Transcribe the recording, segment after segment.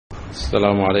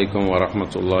السلام عليكم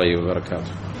ورحمة الله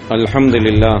وبركاته. الحمد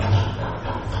لله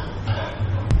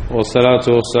والصلاة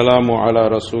والسلام على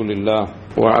رسول الله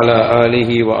وعلى آله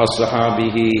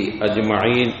وأصحابه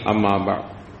أجمعين، أما بعد،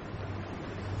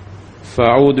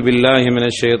 فأعوذ بالله من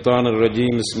الشيطان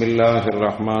الرجيم. بسم الله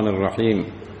الرحمن الرحيم.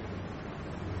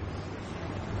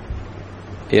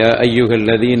 يا أيها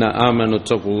الذين آمنوا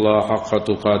اتقوا الله حق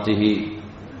تقاته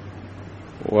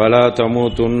ولا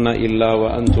تموتن إلا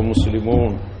وأنتم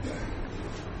مسلمون.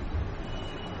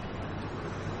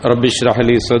 رب اشرح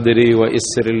لي صدري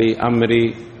ويسر لي أمري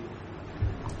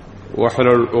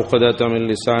واحلل عقدة من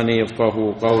لساني يفقهوا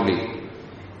قولي.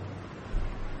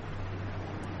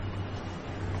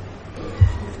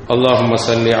 اللهم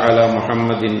صل على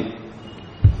محمد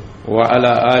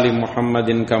وعلى آل محمد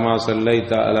كما صليت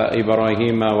على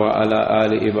إبراهيم وعلى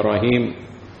آل إبراهيم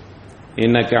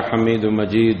إنك حميد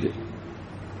مجيد.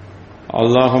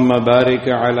 اللهم بارك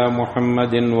على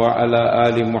محمد وعلى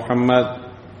آل محمد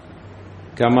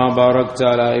كما باركت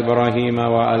على إبراهيم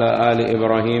وعلى آل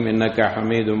إبراهيم إنك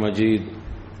حميد مجيد.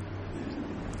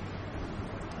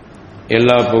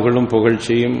 எல்லா புகழும்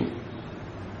புகழ்ச்சியும்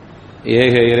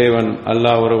ஏக இறைவன்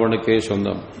அல்லாஹ் ஒருவனுக்கே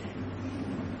சொந்தம்.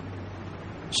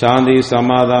 சாந்தி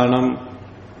சமாதானம்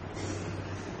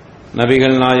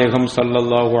நபிகள் நாயகம்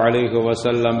ஸல்லல்லாஹு அலைஹி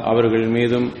வஸல்லம் அவர்கள்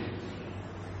மீதும்,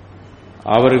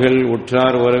 அவர்கள்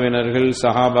உற்றார் உறவினர்கள்,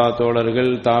 சஹாபா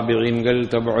தோழர்கள், தாபிஈன்கள்,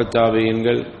 தபு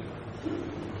தாபிஈன்கள்,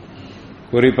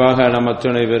 குறிப்பாக நம்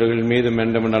அத்துணைவர்கள் மீதும்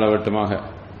என்றும் நிலவட்டுமாக.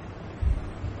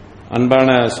 அன்பான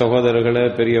சகோதரர்களே,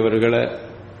 பெரியவர்களே,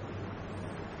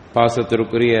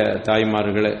 பாசத்திற்குரிய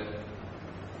தாய்மார்களே,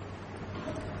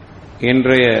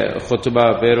 இன்றைய ஹுத்பா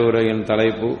பேருரையின்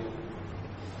தலைப்பு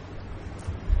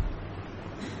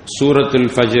சூரத்துல்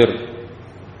ஃபஜ்ர்,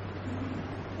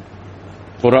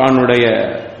 குர்ஆனுடைய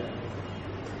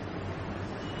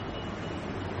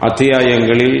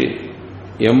அத்தியாயங்களில்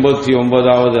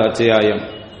 89வது அத்தியாயம்.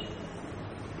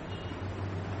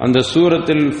 அந்த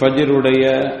சூரத்துல் ஃபஜ்ருடைய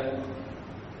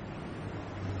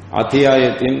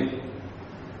அத்தியாயத்தின்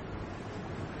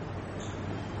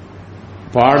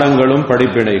பாடங்களும்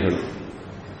படிப்பினைகளும்.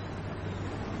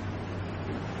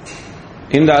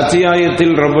 இந்த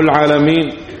அத்தியாயத்தில் ரப்புல்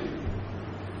ஆலமீன்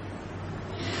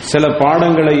சில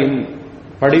பாடங்களையும்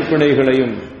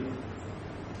படிப்பினைகளையும்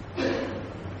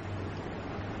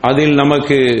அதில்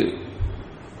நமக்கு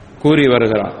கூறி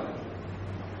வருகிறார்.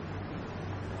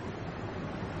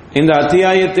 இந்த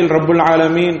அத்தியாயத்தில் ரப்புல்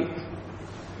ஆலமீன்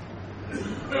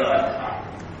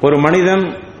ஒரு மனிதன்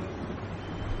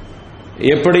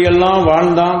எப்படியெல்லாம்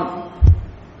வாழ்ந்தான்,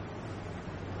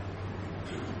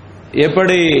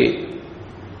 எப்படி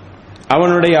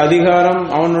அவனுடைய அதிகாரம்,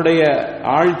 அவனுடைய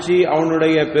ஆட்சி,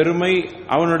 அவனுடைய பெருமை,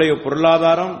 அவனுடைய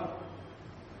பொருளாதாரம்,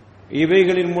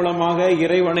 இவைகளின் மூலமாக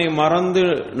இறைவனை மறந்து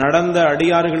நடந்த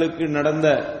அடியார்களுக்கு நடந்த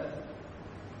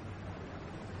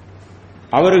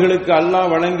அவர்களுக்கு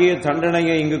அல்லாஹ் வழங்கிய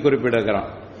தண்டனையை இங்கு குறிப்பிடுகிறான்.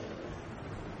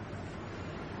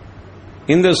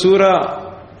 இந்த சூரா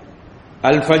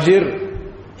அல் ஃபஜ்ர்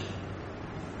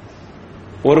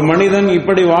ஒரு மனிதன்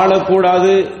இப்படி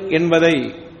வாழக்கூடாது என்பதை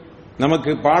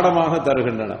நமக்கு பாடமாக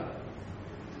தருகின்றன.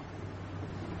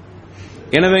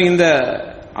 எனவே இந்த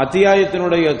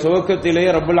அத்தியாயத்தினுடைய துவக்கத்திலே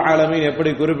ரப்புல் ஆலமீன்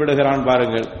எப்படி குறிப்பிடுகிறான்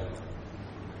பாருங்கள்.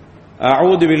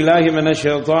 அஊது பில்லாஹி மினஷ்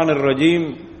ஷைத்தானிர் ரஜீம்.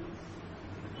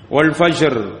 வல்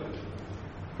ஃபஜ்ர்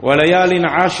வலயாலின்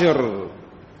ஆஷர்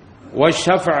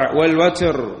வஷ்ஷஃப வல்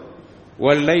வத்ர்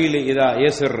வல் லைலி இதா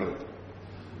யஸ்ர்.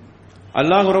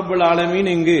 அல்லாஹ் ரப்புல் ஆலமீன்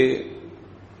இங்கு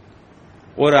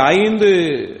ஒரு 5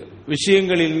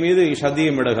 விஷயங்களின் மீது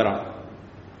சத்தியமிடுகிறான்.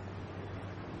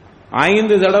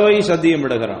 5 தடவை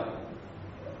சத்தியமிடுகிறான்.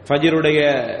 ஃபஜ்ருடைய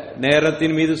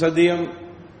நேரத்தின் மீது சத்தியம்,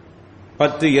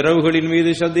 10 இரவுகளின்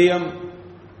மீது சத்தியம்,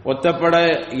 ஒத்தப்பட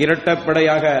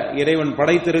இரட்டப்படையாக இறைவன்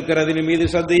படைத்திருக்கிறதின் மீது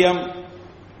சத்தியம்,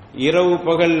 இரவு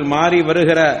பகல் மாறி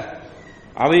வருகிற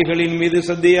அவைகளின் மீது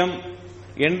சத்தியம்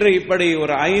என்று இப்படி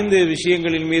ஒரு 5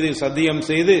 விஷயங்களின் மீது சத்தியம்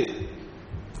செய்து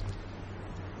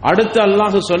அடுத்து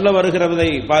அல்லாஹ் சொல்ல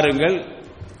வருகிறதை பாருங்கள்.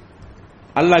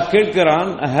 அல்லாஹ் கேட்கிறான்,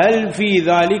 ஹல் ஃபீ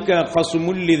ذلك قسم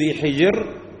لذي حجر.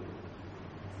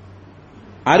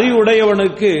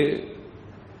 அறிவுடையவனுக்கு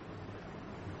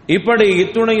இப்படி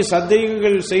இத்துணை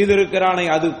சத்தியங்கள் செய்திருக்கிறானே,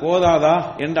 அது போதாதா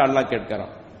என்று அல்லாஹ்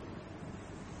கேட்கிறான்.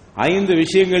 5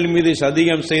 விஷயங்கள் மீது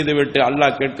சத்தியம் செய்துவிட்டு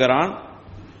அல்லாஹ் கேட்கிறான்,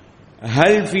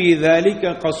 ஹல் ஃபீ ذلك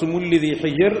قسم لذي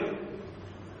حجر.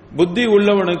 புத்தி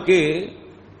உள்ளவனுக்கு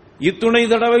இத்துணை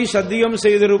தடவை சத்தியம்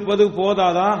செய்திருப்பது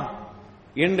போதாதா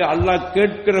என்று அல்லாஹ்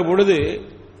கேட்கிற பொழுது,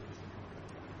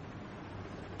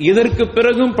 இதற்கு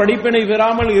பிறகும் படிப்பினை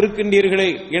பெறாமல் இருக்கின்றீர்களே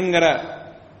என்கிற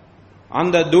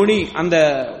அந்த துணி அந்த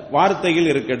வார்த்தையில்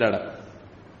இருக்கின்றன.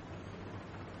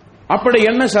 அப்படி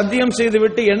என்ன சத்தியம்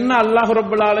செய்துவிட்டு என்ன அல்லாஹ்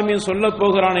ரப்பல் ஆலமீன் சொல்ல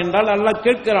போகிறான் என்றால், அல்லாஹ்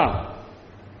கேட்கிறான்,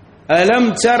 அலம்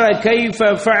தர கைஃப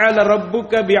ஃபஅல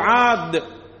ரப்புக பிஆத்,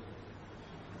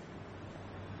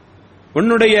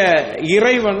 உன்னுடைய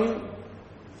இறைவன்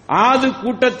ஆது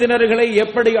கூட்டத்தினர்களை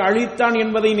எப்படி அழித்தான்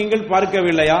என்பதை நீங்கள்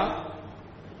பார்க்கவில்லையா?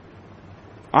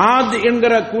 ஆத்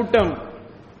என்கிற கூட்டம்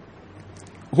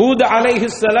ஹூத்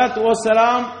அலைஹிஸ்ஸலாத்து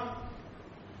வஸ்ஸலாம்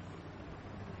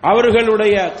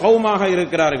அவர்களுடைய கௌமாக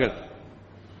இருக்கிறார்கள்.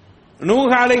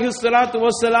 நூஹ் அலைஹிஸ்ஸலாத்து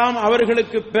வஸ்ஸலாம்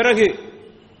அவர்களுக்கு பிறகு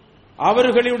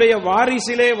அவர்களுடைய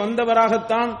வாரிசிலே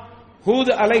வந்தவராகத்தான்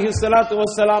ஹூத் அலைஹிஸ்ஸலாத்து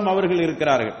வஸ்ஸலாம் அவர்கள்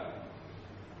இருக்கிறார்கள்.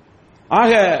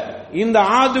 ஆக இந்த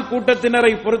ஆது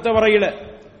கூட்டத்தினரை பொறுத்தவரையில்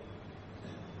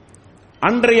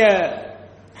அன்றைய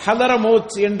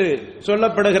ஹதரமௌத் என்று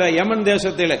சொல்லப்படுகிற யமன்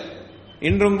தேசத்தில்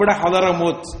இன்றும் கூட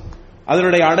ஹதரமௌத்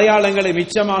அதனுடைய அடையாளங்களை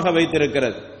மிச்சமாக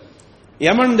வைத்திருக்கிறது.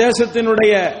 யமன்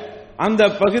தேசத்தினுடைய அந்த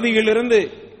பகுதியிலிருந்து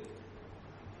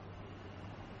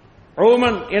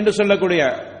ஓமன் என்று சொல்லக்கூடிய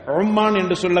ஒமான்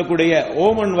என்று சொல்லக்கூடிய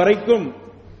ஓமன் வரைக்கும்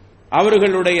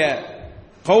அவர்களுடைய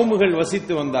கௌமுகள்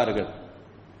வசித்து வந்தார்கள்.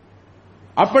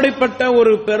 அப்படிப்பட்ட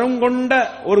ஒரு பெருங்கொண்ட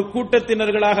ஒரு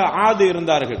கூட்டத்தினர்களாக ஆது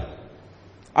இருந்தார்கள்.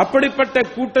 அப்படிப்பட்ட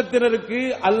கூட்டத்தினருக்கு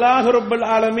அல்லாஹ் ரப்பல்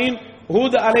ஆலமீன்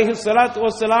ஹூத் அலைஹிஸ்ஸலாத்து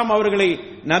வஸ்ஸலாம் அவர்களை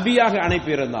நபியாக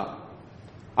அனுப்பியிருந்தார்.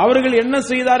 அவர்கள் என்ன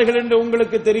செய்தார்கள் என்று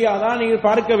உங்களுக்கு தெரியாதா? நீங்கள்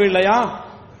பார்க்கவில்லையா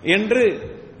என்று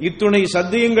இத்துணை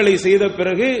சத்தியங்களை செய்த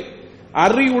பிறகு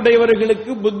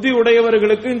அறிவுடையவர்களுக்கு, புத்தி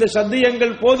உடையவர்களுக்கு இந்த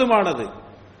சத்தியங்கள் போதுமானது.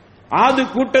 ஆது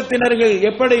கூட்டத்தினர்கள்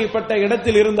எப்படிப்பட்ட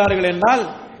இடத்தில் இருந்தார்கள் என்றால்,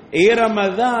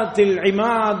 இரமதாத்தில்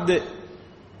இமாத்,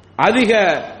 அதிக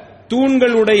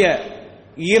தூண்களுடைய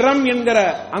இரம் என்கிற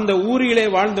அந்த ஊரிலே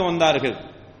வாழ்ந்து வந்தார்கள்.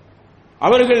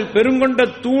 அவர்கள் பெருங்கொண்ட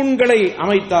தூண்களை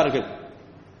அமைத்தார்கள்.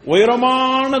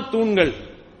 உயரமான தூண்கள்,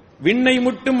 விண்ணை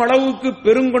முட்டும் அளவுக்கு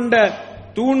பெருங்கொண்ட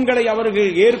தூண்களை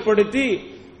அவர்கள் ஏற்படுத்தி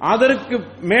அதற்கு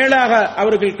மேலாக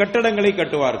அவர்கள் கட்டடங்களை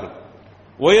கட்டுவார்கள்.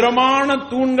 உயரமான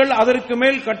தூண்கள், அதற்கு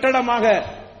மேல் கட்டடமாக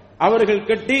அவர்கள்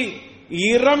கட்டி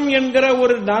இரம் என்கிற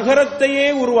ஒரு நகரத்தையே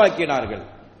உருவாக்கினார்கள்.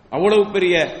 அவ்வளவு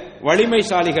பெரிய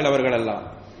வலிமைசாலிகள் அவர்கள் எல்லாம்.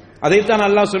 அதைத்தான்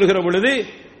அல்லாஹ் சொல்கிற பொழுது,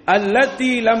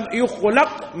 அல்லதி லம்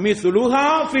யுக்லக் மிஸ்லுஹா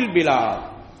ஃபில் பிலாத்,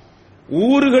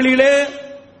 ஊர்களிலே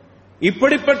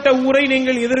இப்படிப்பட்ட ஊரை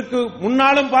நீங்கள் இதற்கு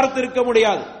முன்னாலும் பார்த்திருக்க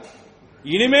முடியாது,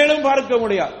 இனிமேலும் பார்க்க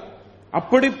முடியாது.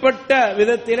 அப்படிப்பட்ட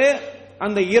விதத்திலே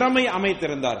அந்த இரமை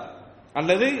அமைத்திருந்தார்.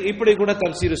 அல்லது இப்படி கூட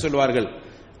தஃசீர் சொல்வார்கள்,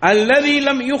 அல்லதி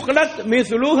லம் யுக்லக்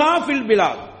மிஸ்லுஹா ஃபில்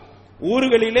பிலாத்,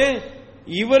 ஊர்களிலே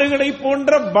இவர்களை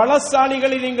போன்ற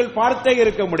பலசாலிகளை நீங்கள் பார்த்தே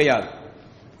இருக்க முடியாது.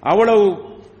 அவ்வளவு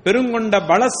பெருங்கொண்ட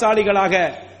பலசாலிகளாக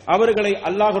அவர்களை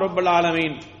அல்லாஹ் ரப்பல்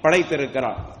ஆலமீன்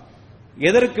படைத்திருக்கிறார்.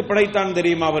 எதற்கு படைத்தான்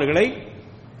தெரியுமா அவர்களை?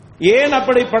 ஏன்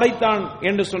அப்படி படைத்தான்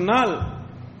என்று சொன்னால்,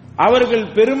 அவர்கள்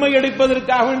பெருமை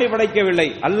அடிப்பதற்காக வேண்டி படைக்கவில்லை.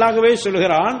 அல்லாஹ்வே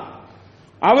சொல்கிறான்,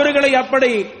 அவர்களை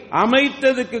அப்படி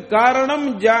அமைத்ததுக்கு காரணம்,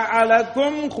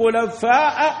 ஜஅலகும்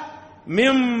குலஃபாஅ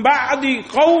மின் பஅதி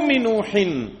கௌமி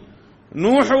நூஹின்,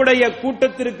 நூஹுடைய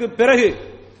கூட்டத்திற்கு பிறகு,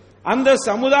 அந்த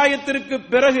சமுதாயத்திற்கு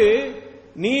பிறகு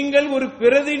நீங்கள் ஒரு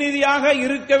பிரதிநிதியாக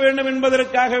இருக்க வேண்டும்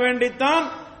என்பதற்காக வேண்டித்தான்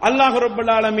அல்லாஹ்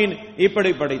ரப்பல் ஆலமீன்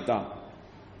இப்படி படைத்தான்.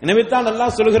 எனவே தான்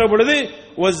அல்லாஹ் சொல்கிற பொழுது,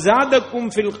 வஸாதக்கும்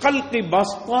ஃபில் கல்கி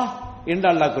பஸ்தா என்று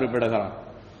அல்லாஹ் குறிப்பிடுகிறான்.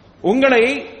 உங்களை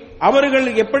அவர்கள்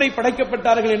எப்படி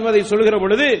படைக்கப்பட்டார்கள் என்பதை சொல்கிற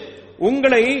பொழுது,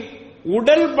 உங்களை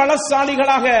உடல்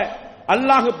பலசாலிகளாக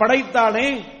அல்லாஹ் படைத்தானே,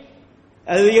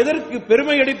 அது எதற்கு?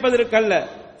 பெருமை அடிப்பதற்கல்ல.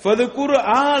 ஃபதுகுரு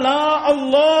ஆலா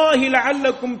அல்லாஹி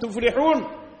லஅல்லக்கும் துஃப்லிஹூன்,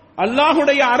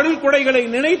 அல்லாஹ்வுடைய அருள் கொடைகளை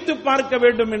நினைத்து பார்க்க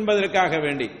வேண்டும் என்பதற்காக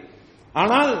வேண்டி.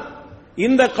 ஆனால்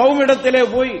இந்த கௌமிடத்திலே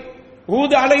போய்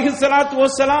ஹூத் அலைஹிஸ்ஸலாத்து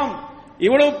வஸ்ஸலாம்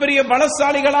இவ்வளவு பெரிய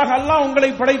பலசாலிகளாக அல்லாஹ் உங்களை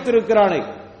படைத்திருக்கிறானே,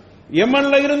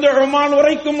 யமன்ல இருந்து ஒமான்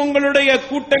வரைக்கும் உங்களுடைய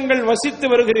கூட்டங்கள் வசித்து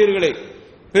வருகிறீர்களே,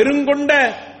 பெருங்கொண்ட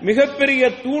மிகப்பெரிய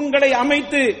தூண்களை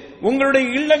அமைத்து உங்களுடைய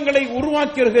இல்லங்களை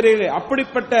உருவாக்குகிறீர்களே,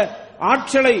 அப்படிப்பட்ட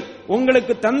ஆற்றலை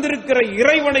உங்களுக்கு தந்திருக்கிற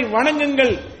இறைவனை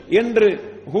வணங்குங்கள் என்று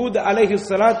ஹூத்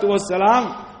அலைஹிஸ்ஸலாத்து வஸ்ஸலாம்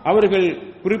அவர்கள்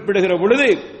குறிப்பிடுகிற பொழுது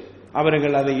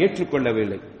அவர்கள் அதை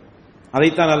ஏற்றுக்கொள்ளவில்லை.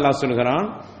 அதைத்தான் அல்லாஹ் சொல்கிறான்,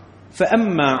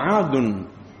 ஃபஅம்மா ஆதுன்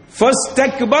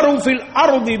ஃபஸ்தக்பரு ஃபில்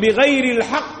அர்தி பிகைரில்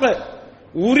ஹக்,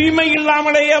 உரிமை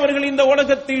இல்லாமலேயே அவர்கள் இந்த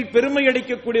உலகத்தில் பெருமை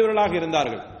அடிக்கக்கூடியவர்களாக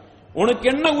இருந்தார்கள். உனக்கு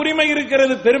என்ன உரிமை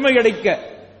இருக்கிறது பெருமை அடிக்க?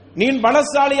 நீ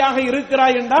பலசாலியாக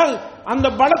இருக்கிறாய் என்றால் அந்த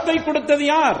பலத்தை கொடுத்தது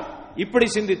யார்? இப்படி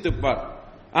சிந்தித்துப்பார்.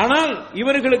 ஆனால்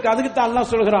இவர்களுக்கு அதுக்கு தான்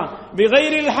அல்லாஹ் சொல்கிறான்,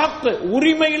 பிகைரில் ஹக்,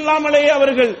 உரிமை இல்லாமலேயே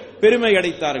அவர்கள் பெருமை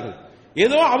அடைத்தார்கள்.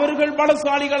 ஏதோ அவர்கள்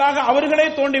பலசாலிகளாக அவர்களே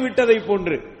தோண்டிவிட்டதை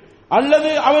போன்று.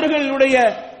 அல்லது அவர்களுடைய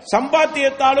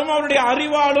சம்பாத்தியத்தாலும் அவருடைய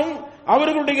அறிவாலும்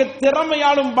அவர்களுடைய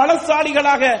திறமையாலும்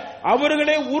பலசாலிகளாக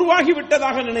அவர்களே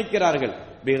உருவாகிவிட்டதாக நினைக்கிறார்கள்.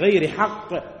 பிகைரி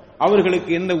ஹக்,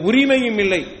 அவர்களுக்கு எந்த உரிமையும்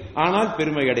இல்லை, ஆனால்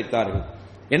பெருமை அடைத்தார்கள்.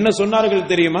 என்ன சொன்னார்கள்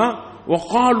தெரியுமா?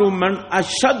 வகாலு மன்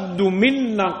அஷத்து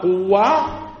மின்னா குவா,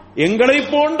 எங்களை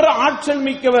போன்ற ஆற்றல்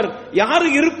மிக்கவர் யாரு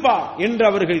இருப்பா என்று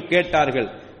அவர்கள் கேட்டார்கள்.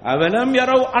 அவலம்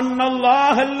யரவ்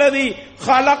அன்னல்லாஹ் அல்லதி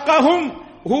ஹலகஹும்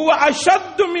ஹுவ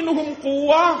அஷத்து மின்ஹும்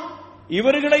குவா,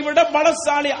 இவர்களை விட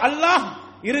பலசாலி அல்லாஹ்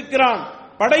இருக்கிறான்,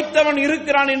 படைத்தவன்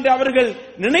இருக்கிறான் என்று அவர்கள்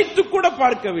நினைத்து கூட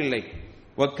பார்க்கவில்லை.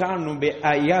 வகானு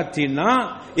பிஆயாத்தினா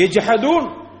யஜ்ஹதூன்,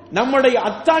 நம்முடைய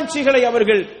அத்தாட்சிகளை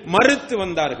அவர்கள் மறுத்து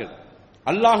வந்தார்கள்.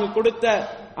 அல்லாஹ் கொடுத்த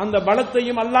அந்த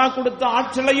பலத்தையும், அல்லாஹ் கொடுத்த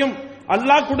ஆற்றலையும்,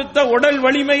 அல்லாஹ் கொடுத்த உடல்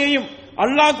வலிமையையும்,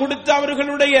 அல்லாஹ் கொடுத்த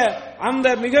அவர்களுடைய அந்த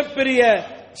மிகப்பெரிய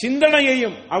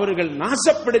சிந்தனையையும் அவர்கள்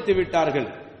நாசப்படுத்தி விட்டார்கள்.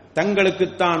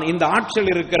 தங்களுக்குத்தான் இந்த ஆற்றல்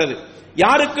இருக்கிறது,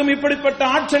 யாருக்கும் இப்படிப்பட்ட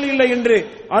ஆற்றல் இல்லை என்று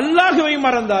அல்லாஹுவை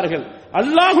மறந்தார்கள்.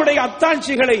 அல்லாஹுடைய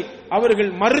அத்தாட்சிகளை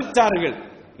அவர்கள் மறுத்தார்கள்.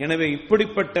 எனவே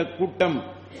இப்படிப்பட்ட கூட்டம்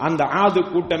அந்த ஆது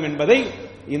கூட்டம் என்பதை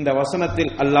இந்த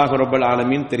வசனத்தில் அல்லாஹ் ரப்பல்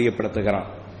ஆலமீன் தெரியப்படுத்துகிறார்.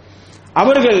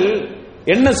 அவர்கள்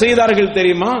என்ன செய்தார்கள்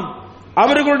தெரியுமா?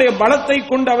 அவர்களுடைய பலத்தை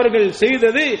கொண்டு அவர்கள்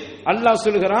செய்தது, அல்லாஹ்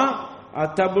சொல்கிறான்,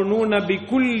 அதபுனூன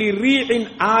பிகுல்லி ரீஇன்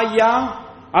ஆயா,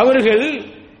 அவர்கள்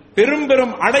பெரும்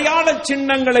பெரும் அடையாள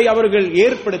சின்னங்களை அவர்கள்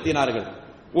ஏற்படுத்தினார்கள்.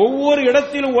 ஒவ்வொரு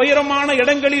இடத்திலும் உயரமான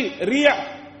இடங்களில்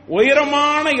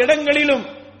உயரமான இடங்களிலும்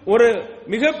ஒரு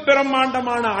மிக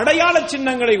பிரமாண்டமான அடையாள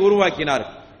சின்னங்களை உருவாக்கினார்.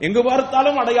 எங்கு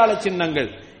பார்த்தாலும் அடையாள சின்னங்கள்,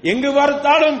 எங்கு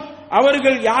பார்த்தாலும்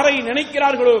அவர்கள் யாரை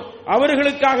நினைக்கிறார்களோ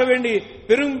அவர்களுக்காக வேண்டி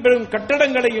பெரும் பெரும்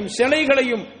கட்டடங்களையும்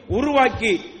சிலைகளையும்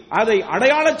உருவாக்கி அதை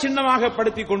அடையாள சின்னமாக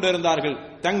படுத்திக் கொண்டிருந்தார்கள்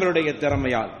தங்களுடைய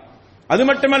திறமையால். அது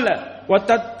மட்டுமல்ல,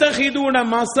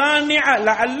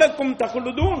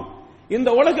 இந்த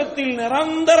உலகத்தில்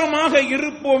நிரந்தரமாக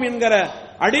இருப்போம் என்கிற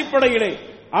அடிப்படையிலே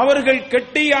அவர்கள்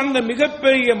கட்டிய அந்த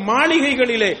மிகப்பெரிய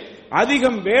மாளிகைகளிலே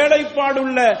அதிகம்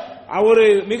வேலைப்பாடுள்ள ஒரு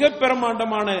மிக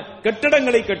பிரமாண்டமான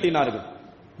கட்டடங்களை கட்டினார்கள்.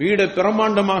 வீடு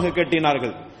பிரமாண்டமாக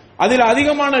கட்டினார்கள். அதில்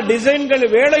அதிகமான டிசைன்கள்,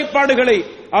 வேலைப்பாடுகளை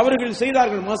அவர்கள்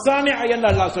செய்தார்கள். மசானி என்று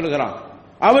அல்லாஹ் சொல்கிறான்.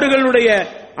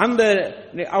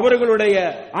 அவர்களுடைய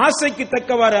ஆசைக்கு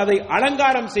தக்கவாறு அதை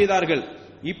அலங்காரம் செய்தார்கள்.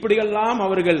 இப்படியெல்லாம்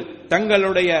அவர்கள்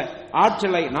தங்களுடைய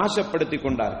ஆற்றலை நாசப்படுத்திக்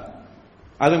கொண்டார்கள்.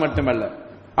 அது மட்டுமல்ல,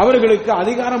 அவர்களுக்கு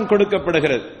அதிகாரம்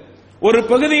கொடுக்கப்படுகிறது. ஒரு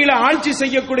பகுதியில் ஆட்சி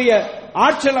செய்யக்கூடிய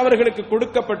ஆற்றல் அவர்களுக்கு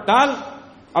கொடுக்கப்பட்டால்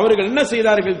அவர்கள் என்ன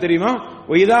செய்தார்கள் தெரியுமா?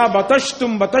 ஒய்தா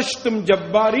பதஷ்தும் பதஷ்தும்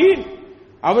ஜப்பாரீன்,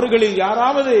 அவர்களில்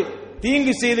யாராவது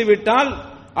தீங்கு செய்து விட்டால்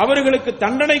அவர்களுக்கு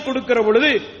தண்டனை கொடுக்கிற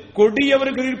பொழுது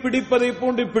கொடியவர்களில் பிடிப்பதை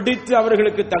போன்று பிடித்து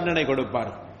அவர்களுக்கு தண்டனை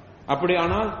கொடுப்பார்.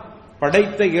 அப்படியானால்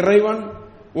படைத்த இறைவன்,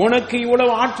 உனக்கு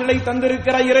இவ்வளவு ஆற்றலை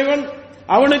தந்திருக்கிற இறைவன்,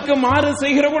 அவனுக்கு மாறு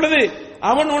செய்கிற பொழுது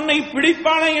அவன் உன்னை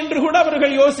பிடிப்பான என்று கூட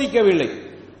அவர்கள் யோசிக்கவில்லை.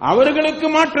 அவர்களுக்கு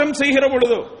மாற்றம் செய்கிற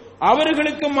பொழுதோ,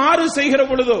 அவர்களுக்கு மாறு செய்கிற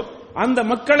பொழுதோ அந்த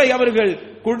மக்களை அவர்கள்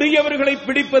கொடியவர்களை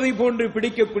பிடிப்பதை போன்று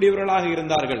பிடிக்கக்கூடியவர்களாக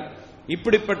இருந்தார்கள்.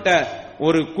 இப்படிப்பட்ட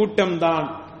ஒரு கூட்டம் தான்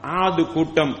ஆது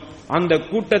கூட்டம். அந்த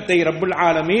கூட்டத்தை ரப்புல்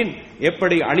ஆலமீன்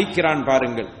எப்படி அழிக்கிறான்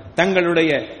பாருங்கள்.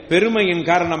 தங்களுடைய பெருமையின்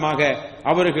காரணமாக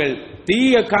அவர்கள்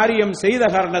தீய காரியம் செய்த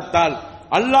காரணத்தால்,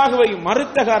 அல்லாஹுவை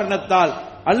மறுத்த காரணத்தால்,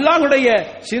 அல்லாஹுடைய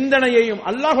சிந்தனையையும்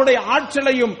அல்லாஹுடைய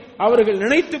ஆற்றலையும் அவர்கள்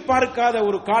நினைத்து பார்க்காத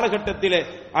ஒரு காலகட்டத்திலே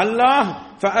அல்லாஹ்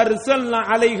ஃபஅர்ஸல்னா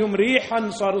அலைஹிம் ரீஹன்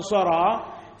ஸர்ஸரா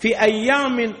ஃபி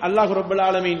அய்யாமின், அல்லாஹ் ரப்பல்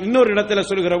ஆலமீன் இன்னொரு இடத்துல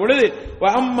சொல்கிற பொழுது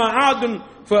வஅம்மா ஆதுன்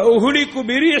ஃபஉஹ்லிகு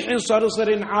பிரீஹின்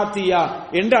ஸர்ஸரின் ஆதியா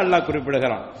என்று அல்லாஹ்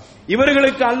குறிப்பிடுகிறான்.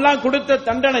 இவர்களுக்கு அல்லாஹ் கொடுத்த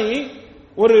தண்டனை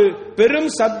ஒரு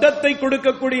பெரும் சத்தத்தை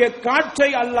கொடுக்கக்கூடிய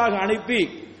காற்றை அல்லாஹ் அனுப்பி,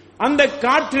 அந்த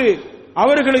காற்று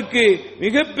அவர்களுக்கு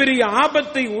மிகப்பெரிய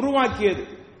ஆபத்தை உருவாக்கியது,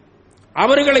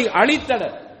 அவர்களை அழித்தட.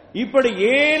 இப்படி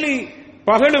 7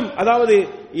 பகலும், அதாவது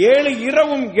 7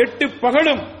 இரவும் 8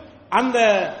 பகலும் அந்த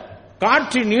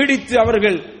காற்று நீடித்து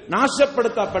அவர்கள்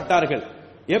நாசப்படுத்தப்பட்டார்கள்.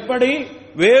 எப்படி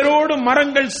வேரோடு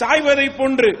மரங்கள் சாய்வதை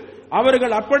போன்று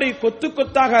அவர்கள் அப்படி கொத்து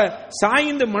கொத்தாக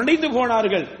சாய்ந்து மடிந்து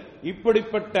போனார்கள்.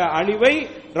 இப்படிப்பட்ட அழிவை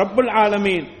ரப்புல்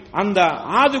ஆலமீன் அந்த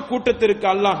ஆது கூட்டத்திற்கு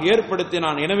அல்லாஹ்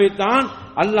ஏற்படுத்தினான். எனவே தான்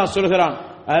அல்லாஹ் சொல்கிறான்,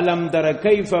 அலம் தர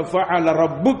கைஃப ஃபஅல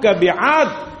ரப்புக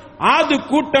பிஆத், ஆது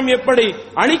கூட்டம் எப்படி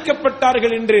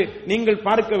அழிக்கப்பட்டார்கள் என்று நீங்கள்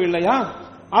பார்க்கவில்லையா?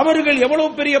 அவர்கள் எவ்வளவு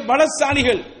பெரிய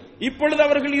பலசாலிகள், இப்பொழுது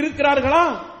அவர்கள் இருக்கிறார்களா?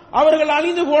 அவர்கள்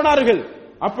அழிந்து போனார்கள்.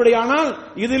 அப்படியானால்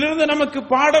இதிலிருந்து நமக்கு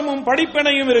பாடமும்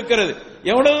படிப்பினையும் இருக்கிறது.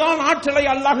 எவ்வளவுதான் ஆற்றலை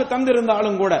அல்லாஹ்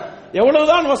தந்திருந்தாலும் கூட,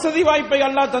 எவ்வளவுதான் வசதி வாய்ப்பை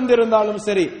அல்லாஹ் தந்திருந்தாலும்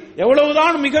சரி,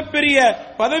 எவ்வளவுதான் மிகப்பெரிய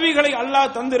பதவிகளை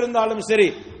அல்லாஹ் தந்திருந்தாலும் சரி,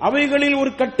 அவைகளில்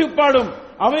ஒரு கட்டுப்பாடும்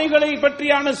அவைகளை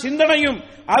பற்றியான சிந்தனையும்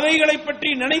அவைகளை பற்றி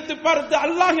நினைத்து பார்த்து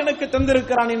அல்லாஹ் எனக்கு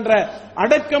தந்திருக்கிறான் என்ற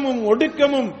அடக்கமும்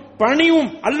ஒடுக்கமும்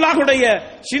பணிவும் அல்லாஹுடைய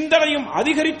சிந்தனையும்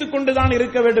அதிகரித்துக் கொண்டுதான்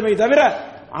இருக்க வேண்டுமே தவிர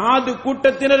ஆது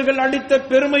கூட்டத்தினர்கள் அடித்த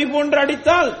பெருமை போன்று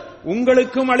அடித்தால்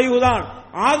உங்களுக்கும் அழிவுதான்.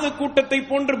 ஆது கூட்டத்தை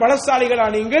போன்று பலசாலிகளா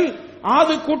நீங்கள்?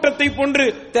 ஆது கூட்டத்தை போன்று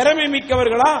திறமை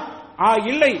மிக்கவர்களா?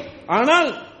 இல்லை. ஆனால்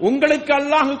உங்களுக்கு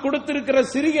அல்லாஹ் கொடுத்திருக்கிற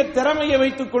சிறிய திறமையை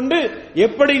வைத்துக் கொண்டு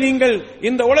எப்படி நீங்கள்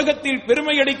இந்த உலகத்தில்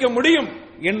பெருமை அடிக்க முடியும்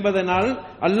என்பதனால்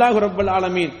அல்லாஹ் ரப்பல்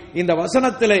ஆலமீன் இந்த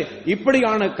வசனத்திலே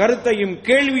இப்படியான கருத்தையும்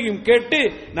கேள்வியும் கேட்டு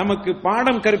நமக்கு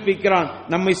பாடம் கற்பிக்கிறான்,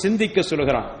 நம்மை சிந்திக்க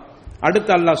சொல்கிறான்.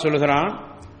 அடுத்து அல்லாஹ் சொல்கிறான்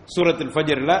சூரத்துல்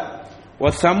ஃபஜ்ர்ல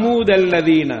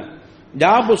வஸமூதல்லதீன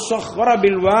ஜாபு ஸஹ்ர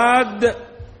பில் வாத்.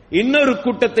 இன்னொரு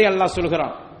கூட்டத்தை அல்லாஹ்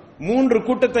சொல்கிறான். மூன்று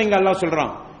கூட்டத்தை இங்க அல்லாஹ்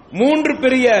சொல்றான். மூன்று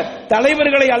பெரிய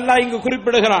தலைவர்களை அல்லாஹ் இங்கு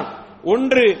குறிப்பிடுகிறான்.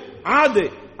 ஒன்று ஆது,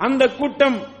 அந்த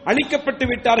கூட்டம் அழிக்கப்பட்டு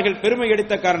விட்டார்கள் பெருமை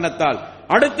அடித்த காரணத்தால்.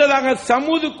 அடுத்ததாக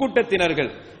சமூது கூட்டத்தினர்கள்.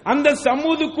 அந்த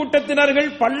சமூது கூட்டத்தினர்கள்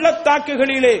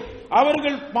பள்ளத்தாக்குகளிலே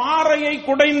அவர்கள் பாறையை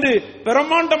குடைந்து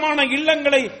பிரம்மாண்டமான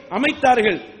இல்லங்களை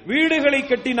அமைத்தார்கள், வீடுகளை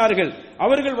கட்டினார்கள்.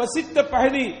 அவர்கள் வசித்த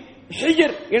பகுதி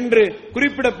ஹிஜ்ர் என்று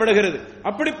குறிப்பிடப்படுகிறது.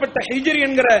 அப்படிப்பட்ட ஹிஜ்ர்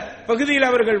என்கிற பகுதியில்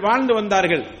அவர்கள் வாழ்ந்து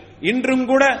வந்தார்கள். இன்றும்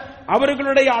கூட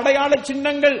அவர்களுடைய அடையாள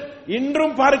சின்னங்கள்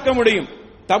இன்றும் பார்க்க முடியும்.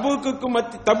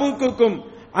 தபூக்குக்கும்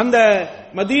அந்த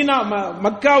மதீனா,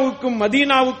 மக்காவுக்கும்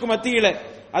மதீனாவுக்கும் மத்தியில,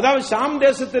 அதாவது ஷாம்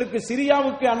தேசத்திற்கு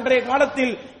சிரியாவுக்கு அன்றைய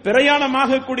காலத்தில்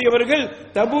பிரயாணமாக கூடியவர்கள்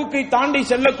தபூக்கை தாண்டி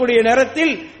செல்லக்கூடிய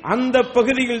நேரத்தில் அந்த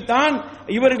பகுதியில் தான்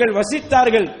இவர்கள்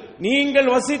வசித்தார்கள். நீங்கள்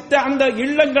வசித்த அந்த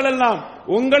இல்லங்கள் எல்லாம்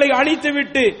உங்களை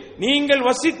அழித்துவிட்டு நீங்கள்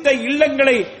வசித்த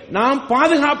இல்லங்களை நாம்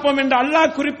பாதுகாப்போம் என்று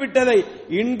அல்லாஹ் குறிப்பிட்டதை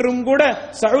இன்றும் கூட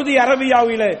சவுதி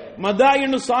அரேபியாவில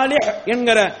மதாயினு சாலிஹ்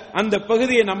என்கிற அந்த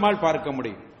பகுதியை நம்மால் பார்க்க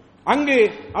முடியும். அங்கு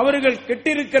அவர்கள்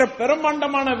கட்டியிருக்கிற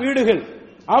பிரம்மாண்டமான வீடுகள்,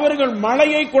 அவர்கள்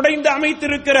மலையை குடைந்து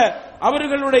அமைத்திருக்கிற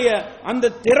அவர்களுடைய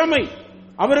அந்த திறமை,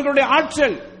 அவர்களுடைய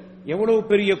ஆற்றல், எவ்வளவு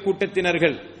பெரிய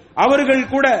கூட்டத்தினர்கள். அவர்கள்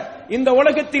கூட இந்த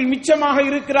உலகத்தில் மிச்சமாக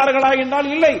இருக்கிறார்களா என்றால்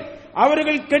இல்லை.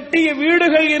 அவர்கள் கட்டிய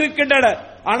வீடுகள் இருக்கின்றன,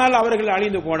 ஆனால் அவர்கள்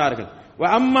அழிந்து போனார்கள்.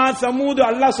 அம்மா சமூது,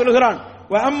 அல்லாஹ் சொல்கிறான்,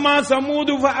 அம்மா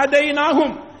சமூது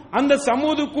ஃபஅதைனாஹும், அந்த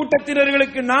சமூது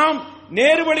கூட்டத்தினர்களுக்கு நாம்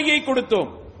நேர்வழியை கொடுத்தோம்.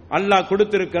 அல்லாஹ்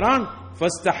கொடுத்திருக்கிறான்.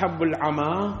 ஃபஸ்தஹப்புல்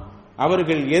அமா,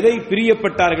 அவர்கள் எதை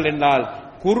பிரியப்பட்டார்கள் என்றால்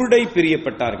குருடை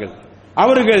பிரியப்பட்டார்கள்.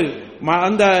 அவர்கள்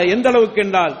அந்த எந்த அளவுக்கு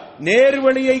என்றால்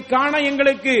நேர்வழியை காண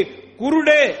எங்களுக்கு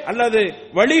குருடே அல்லது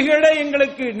வழிகளே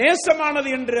எங்களுக்கு நேசமானது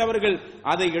என்று அவர்கள்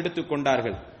அதை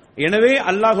எடுத்துக்கொண்டார்கள். எனவே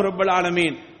அல்லாஹ் ரப்பல்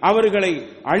ஆலமீன் அவர்களை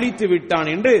அழித்து விட்டான்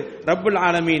என்று ரப்பல்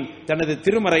ஆலமீன் தனது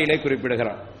திருமறையிலே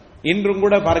குறிப்பிடுகிறார். இன்றும்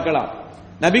கூட பார்க்கலாம்,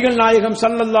 நபிகள் நாயகம்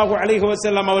ஸல்லல்லாஹு அலைஹி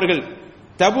வஸல்லம் அவர்கள்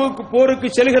தபூக் போருக்கு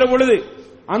செல்கிற பொழுது,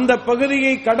 அந்த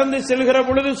பகுதியை கடந்து செல்கிற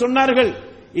பொழுது சொன்னார்கள்,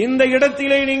 இந்த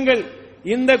இடத்திலே நீங்கள்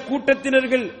இந்த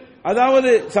கூட்டத்தினர்கள்,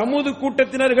 அதாவது சமூது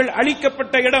கூட்டத்தினர்கள்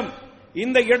அழிக்கப்பட்ட இடம்,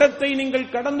 இந்த இடத்தை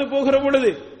நீங்கள் கடந்து போகிற பொழுது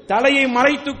தலையை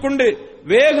மறைத்துக் கொண்டு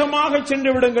வேகமாக சென்று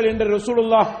விடுங்கள் என்று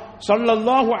ரசூலுல்லாஹ்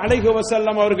ஸல்லல்லாஹு அலைஹி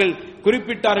வஸல்லம் அவர்கள்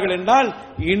குறிப்பிட்டார்கள் என்றால்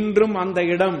இன்றும் அந்த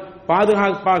இடம்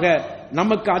பாதுகாப்பாக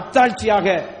நமக்கு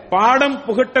அத்தாட்சியாக பாடம்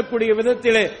புகட்டக்கூடிய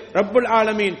விதத்திலே ரப்புல்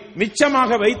ஆலமீன்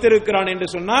மிச்சமாக வைத்திருக்கிறான் என்று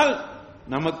சொன்னால்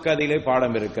நமக்கு அதிலே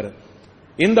பாடம் இருக்கிறது.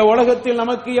 இந்த உலகத்தில்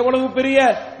நமக்கு எவ்வளவு பெரிய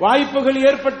வாய்ப்புகள்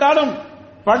ஏற்பட்டாலும்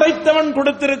படைத்தவன்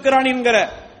கொடுத்திருக்கிறான் என்கிற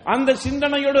அந்த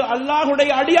சிந்தனையோடு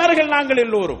அல்லாஹுடைய அடியார்கள் நாங்கள்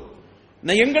எல்லோரும்,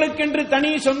 எங்களுக்கென்று தனி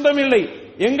சொந்தம் இல்லை,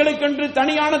 எங்களுக்கென்று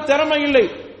தனியான திறமை இல்லை,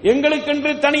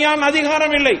 எங்களுக்கென்று தனியான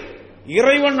அதிகாரம் இல்லை.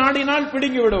 இறைவன் நாடினால்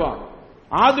பிடுங்கி விடுவான்.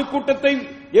 ஆது கூட்டத்தை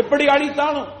எப்படி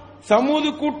அழித்தானோ, சமூது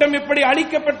கூட்டம் எப்படி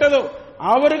அழிக்கப்பட்டதோ,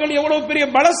 அவர்கள் எவ்வளவு பெரிய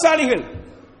பலசாலிகள்,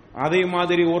 அதே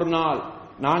மாதிரி ஒரு நாள்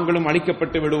நாங்களும்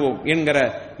அழிக்கப்பட்டு விடுவோம் என்கிற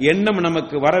எண்ணம்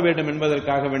நமக்கு வர வேண்டும்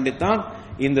என்பதற்காக வேண்டித்தான்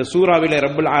இந்த சூறாவிலே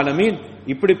ரப்பல் ஆலமீன்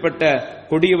இப்படிப்பட்ட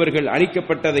கொடியவர்கள்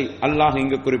அழிக்கப்பட்டதை அல்லாஹ்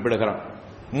இங்கு குறிப்பிடுகிறான்.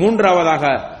 மூன்றாவதாக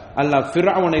அல்லாஹ்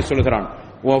ஃபிர்அவுனை சொல்கிறான்.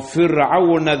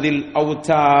 وَفِرْعَوْنَ ذِي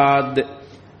الْأَوْتَادِ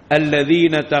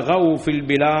الَّذِينَ طَغَوْا فِي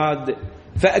الْبِلَادِ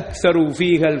فَأَكْثَرُوا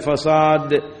فِيهَا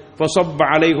الْفَسَادَ فَصَبَّ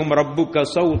عَلَيْهِمْ رَبُّكَ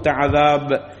صَوْتَ عَذَابٍ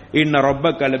إِنَّ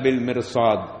رَبَّكَ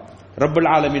لَبِالْمِرْصَادِ. ரப்பல்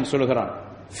ஆலமீன் சொல்கிறான்,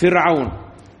 ஃபிர்அவுன்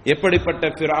எப்படிப்பட்ட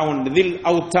ஃபிர்அவுன், தில்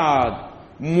அவுதாத்,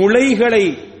 முளைகளை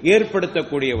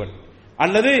ஏற்படுத்தக்கூடியவன்,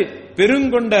 அல்லது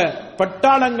பெருங்கொண்ட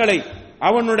பட்டாளங்களை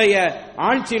அவனுடைய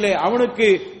ஆட்சியிலே அவனுக்கு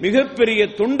மிகப்பெரிய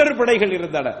தொண்டர் படைகள்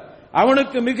இருந்தன,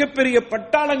 அவனுக்கு மிகப்பெரிய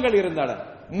பட்டாளங்கள் இருந்தன,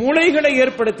 முளைகளை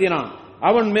ஏற்படுத்தினான்.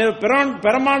 அவன்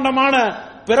பிரமாண்டமான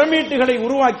பிரமிட்டுகளை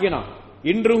உருவாக்கினான்.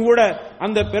 இன்று கூட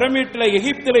அந்த பிரமிட்டில்,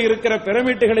 எகிப்தில் இருக்கிற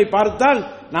பிரமிட்டுகளை பார்த்தால்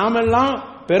நாமெல்லாம்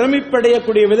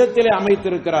பிரமிப்படையக்கூடிய விதத்திலே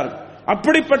அமைத்திருக்கிறார்கள்.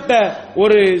 அப்படிப்பட்ட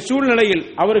ஒரு சூழ்நிலையில்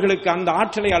அவர்களுக்கு அந்த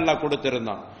ஆற்றலை அல்லாஹ்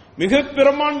கொடுத்திருந்தான். மிக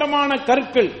பிரமாண்டமான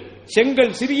கற்கள்,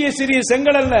 செங்கல், சிறிய சிறிய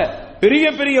செங்கல் அல்ல, பெரிய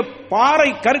பெரிய பாறை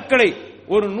கற்களை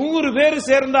ஒரு 100 பேர்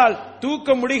சேர்ந்தால்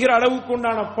தூக்க முடிகிற அளவுக்கு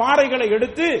உண்டான பாறைகளை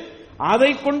எடுத்து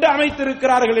அதை கொண்டு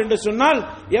அமைத்திருக்கிறார்கள் என்று சொன்னால்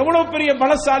எவ்வளவு பெரிய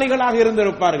பலசாலிகளாக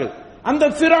இருந்திருப்பார்கள். அந்த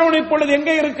ஃபிரௌன் இப்பொழுது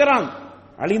எங்கே இருக்கிறான்?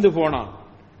 அழிந்து போனான்.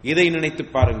 இதை நினைத்து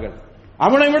பாருங்கள்.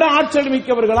 அவனை விட ஆற்றல்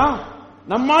மிக்கவர்களா?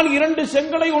 நம்மால் 2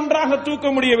 செங்கலை ஒன்றாக தூக்க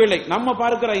முடியவில்லை, நம்ம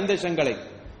பார்க்கிற இந்த செங்கலை.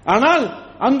 ஆனால்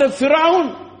அந்த ஃபிரௌன்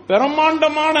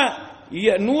பிரம்மாண்டமான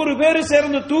 100 பேர்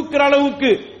சேர்ந்து தூக்குற அளவுக்கு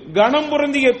கனம்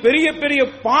பொருந்திய பெரிய பெரிய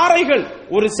பாறைகள்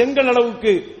ஒரு செங்கல்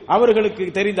அளவுக்கு அவர்களுக்கு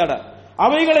தெரிந்தன.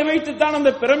 அவைகளை வைத்துத்தான் அந்த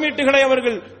பிரமிட்டுகளை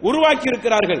அவர்கள் உருவாக்கி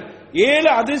இருக்கிறார்கள். 7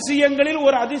 அதிசயங்களில்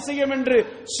ஒரு அதிசயம் என்று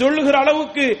சொல்லுகிற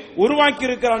அளவுக்கு உருவாக்கி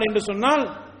இருக்கிறான் என்று சொன்னால்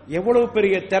எவ்வளவு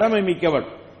பெரிய திறமை மிக்கவன்.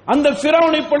 அந்த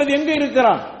ஃபிரௌன் இப்பொழுது எங்கே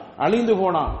இருக்கிறான்? அழிந்து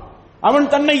போனான். அவன்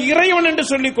தன்னை இறைவன் என்று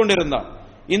சொல்லிக் கொண்டிருந்தான்.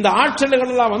 இந்த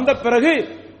ஆற்றல்கள் எல்லாம் வந்த பிறகு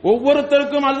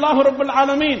ஒவ்வொருத்தருக்கும் அல்லாஹ் ரப்பல்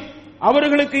ஆலமீன்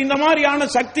அவர்களுக்கு இந்த மாதிரியான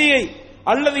சக்தியை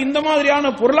அல்லது இந்த மாதிரியான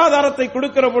பொருளாதாரத்தை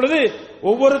கொடுக்கிற பொழுது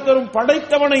ஒவ்வொருத்தரும்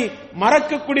படைத்தவனை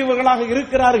மறக்கக்கூடியவர்களாக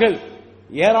இருக்கிறார்கள்.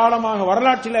 ஏராளமாக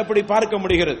வரலாற்றில் அப்படி பார்க்க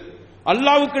முடிகிறது.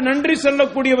 அல்லாஹ்வுக்கு நன்றி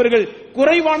சொல்லக்கூடியவர்கள்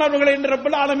குறைவானவர்கள் என்று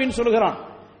ரப்பல் ஆலமீன் சொல்கிறான்.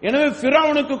 எனவே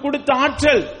ஃபிரௌனுக்கு கொடுத்த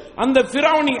ஆற்றல், அந்த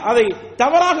ஃபிரௌனி அதை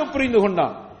தவறாக புரிந்து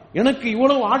கொண்டான். எனக்கு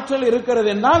இவ்வளவு ஆற்றல் இருக்கிறது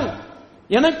என்றால்,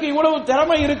 எனக்கு இவ்வளவு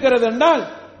திறமை இருக்கிறது என்றால்,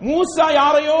 மூசா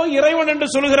யாரையோ இறைவன் என்று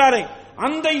சொல்கிறாரே,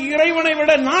 அந்த இறைவனை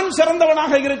விட நான்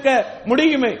சிறந்தவனாக இருக்க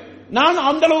முடியுமே, நான்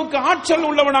அந்த அளவுக்கு ஆற்றல்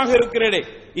உள்ளவனாக இருக்கிறேனே,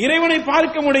 இறைவனை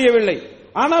பார்க்க முடியவில்லை,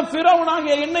 ஆனால்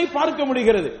ஃபிரௌனாகிய என்னை பார்க்க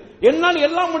முடிகிறது, என்னால்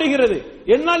எல்லாம் முடிகிறது,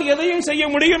 என்னால் எதையும் செய்ய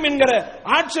முடியும் என்கிற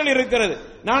ஆற்றல் இருக்கிறது.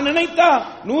 நான் நினைத்தா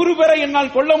 100 பேரை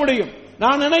என்னால் கொல்ல முடியும்,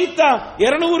 நான் நினைத்தா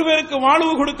 200 பேருக்கு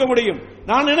வாழ்வு கொடுக்க முடியும்,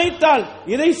 நான் நினைத்தால்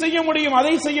இதை செய்ய முடியும்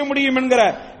அதை செய்ய முடியும் என்கிற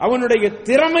அவனுடைய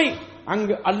திறமை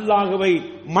அங்கு அல்லாஹ்வை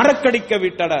மறக்கடிக்க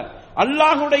விட்டன,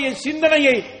 அல்லாஹ்வுடைய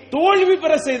சிந்தனையை தோல்வி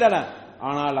பெற செய்தன.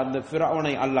 ஆனால் அந்த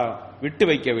ஃபிரௌனை அல்லாஹ் விட்டு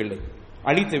வைக்கவில்லை,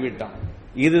 அழித்து விட்டான்.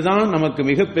 இதுதான் நமக்கு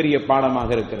மிகப்பெரிய பாடமாக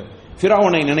இருக்கிறது.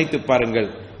 ஃபிரௌனை நினைத்து பாருங்கள்,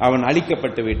 அவன்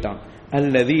அழிக்கப்பட்டு விட்டான்.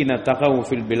 அல்லதீன தகவு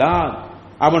ஃபில் பிலாத்,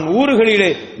 அவன்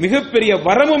ஊர்களிலே மிகப்பெரிய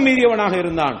வரம்பு மீறியவனாக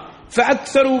இருந்தான்.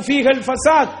 ஃபஅக்ஸரு ஃபீஹல்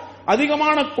ஃபஸாத்,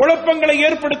 அதிகமான குழப்பங்களை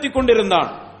ஏற்படுத்தி கொண்டிருந்தான்.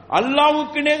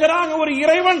 அல்லாஹ்வுக்கு நிகராக ஒரு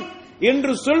இறைவன்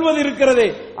என்று சொல்வது இருக்கிறதே,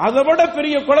 அதைவிட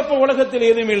பெரிய குழப்ப உலகத்தில்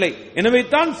எதுவும் இல்லை. எனவே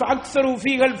தான் ஃபஅக்ஸரு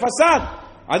ஃபீஹல் ஃபஸாத்,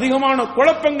 அதிகமான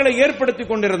குழப்பங்களை ஏற்படுத்தி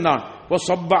கொண்டிருந்தான்.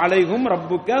 வஸப்ப அலைஹும்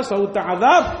ரப்புக சௌத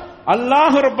அஸாப்,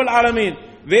 அல்லாஹ் ரப்பல் ஆலமீன்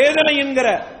வேதனை என்கிற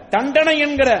தண்டனை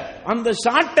என்கிற அந்த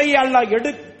சாட்டை அல்லாஹ்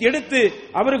எடுத்து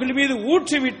அவர்கள் மீது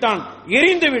ஊற்றி விட்டான்,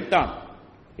 எரிந்து விட்டான்.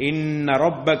 இன்ன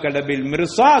ரப்பக லபில்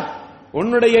மிர்சாத்,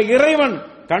 உன்னுடைய இறைவன்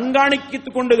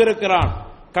கண்காணித்துக் கொண்டு இருக்கிறான்,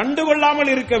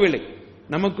 கண்டுகொள்ளாமல் இருக்கவில்லை.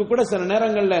 நமக்கு கூட சில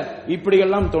நேரங்கள்ல இப்படி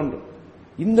எல்லாம் தோன்றும்,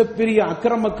 இந்த பெரிய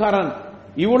அக்கிரமக்காரன்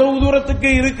இவ்வளவு தூரத்துக்கு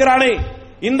இருக்கிறானே,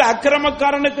 இந்த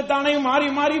அக்கிரமக்காரனுக்கு தானே மாறி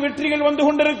மாறி வெற்றிகள் வந்து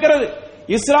கொண்டிருக்கிறது,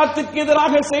 இஸ்லாத்துக்கு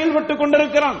எதிராக செயல்பட்டு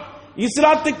கொண்டிருக்கிறான்,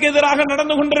 இஸ்லாத்துக்கு எதிராக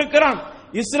நடந்து கொண்டிருக்கிறான்,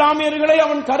 இஸ்லாமியர்களை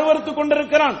அவன் கருவறுத்துக்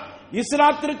கொண்டிருக்கிறான்,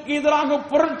 இஸ்லாத்திற்கு எதிராக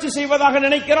புரட்சி செய்வதாக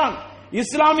நினைக்கிறான்,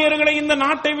 இஸ்லாமியர்களை இந்த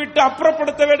நாட்டை விட்டு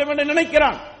அப்புறப்படுத்த வேண்டும் என்று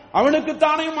நினைக்கிறான். அவனுக்கு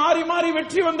தானே மாறி மாறி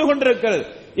வெற்றி வந்து கொண்டிருக்கிறது.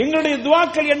 எங்களுடைய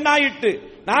துஆக்கள் என்னாயிட்டு?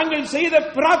 நாங்கள் செய்த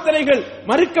பிரார்த்தனைகள்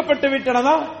மறுக்கப்பட்டு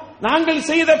விட்டனதா? நாங்கள்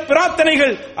செய்த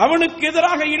பிரார்த்தனைகள் அவனுக்கு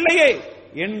எதிராக இல்லையே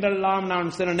என்றெல்லாம் நான்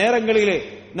சில நேரங்களிலே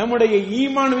நம்முடைய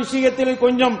ஈமான் விஷயத்தில்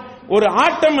கொஞ்சம் ஒரு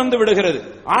ஆட்டம் வந்து விடுகிறது.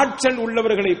 ஆற்றல்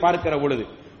உள்ளவர்களை பார்க்கிற பொழுது,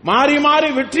 மாறி மாறி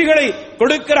வெற்றிகளை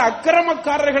கொடுக்கிற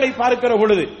அக்கிரமக்காரர்களை பார்க்கிற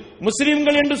பொழுது,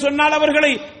 முஸ்லிம்கள் என்று சொன்னால்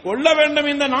அவர்களை கொல்ல வேண்டும்,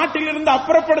 இந்த நாட்டில் இருந்து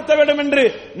அப்புறப்படுத்த வேண்டும் என்று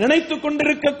நினைத்துக்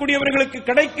கொண்டிருக்கக்கூடியவர்களுக்கு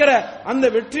கிடைக்கிற அந்த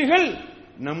வெற்றிகள்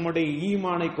நம்முடைய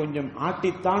ஈமானை கொஞ்சம்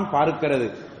ஆட்டித்தான் பார்க்கிறது.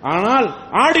 ஆனால்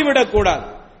ஆடிவிடக் கூடாது.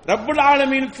 ரப்புல்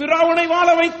ஆலமீன் ஃபிரௌனை வாழ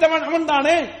வைத்தவன்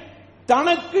அவன்தானே,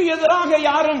 தனக்கு எதிராக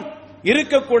யாரும்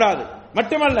இருக்கக்கூடாது.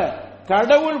 மட்டுமல்ல,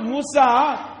 கடவுள் மூசா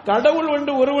கடவுள்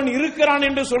என்று ஒருவன் இருக்கிறான்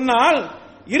என்று சொன்னால்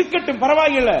இருக்கட்டும்,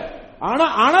 பரவாயில்லை, ஆனா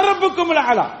அனரப்புக்கும்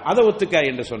அலா, அதை ஒத்துக்க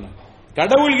என்று சொன்னான்.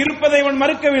 கடவுள் இருப்பதை அவன்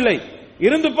மறுக்கவில்லை.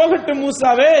 இருந்து போகட்டும்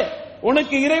மூசாவே,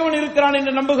 உனக்கு இறைவன் இருக்கிறான்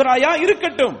என்று நம்புகிறாயா?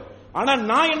 இருக்கட்டும், ஆனா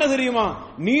நான் என்ன தெரியுமா,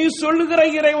 நீ சொல்லுகிற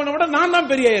இறைவனை விட நான்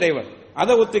தான் பெரிய இறைவன்,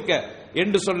 அதை ஒத்துக்க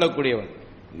என்று சொல்லக்கூடியவன்.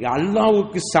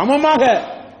 அல்லாஹ்வுக்கு சமமாக,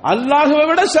 அல்லாஹ்வை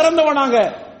விட சிறந்தவனாக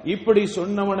இப்படி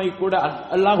சொன்னவனை கூட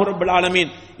அல்லாஹ் ரப்பல்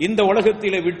ஆலமீன் இந்த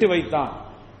உலகத்திலே விட்டு வைத்தான்.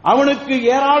 அவனுக்கு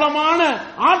ஏராளமான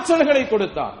ஆற்றல்களை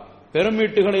கொடுத்தான்.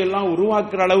 பெருமீட்டுகளை எல்லாம்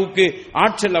உருவாக்குற அளவுக்கு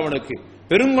ஆற்றல் அவனுக்கு.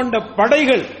 பெருங்கொண்ட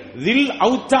படைகள், தில்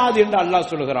அவுத்தாத் என்று அல்லாஹ்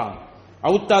சொல்கிறான்.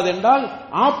 அவுத்தாத் என்றால்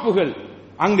ஆப்புகள்,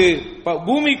 அங்கு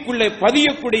பூமிக்குள்ளே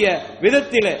பதியக்கூடிய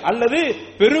விதத்திலே, அல்லது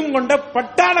பெருங்கொண்ட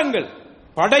பட்டாளங்கள்,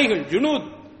 படைகள், ஜுனூத்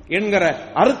என்கிற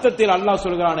அர்த்தத்தில் அல்லாஹ்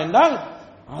சொல்கிறான் என்றால்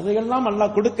அதையெல்லாம்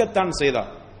அல்லாஹ் கொடுக்கத்தான்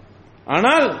செய்தான்.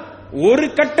 ஆனால் ஒரு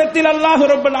கட்டத்தில் அல்லாஹ்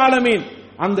ரப்பல் ஆலமீன்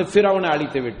அந்த ஃபிரௌனை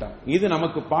அழித்து விட்டான். இது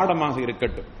நமக்கு பாடமாக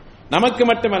இருக்கட்டும். நமக்கு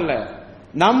மட்டுமல்ல,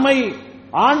 நம்மை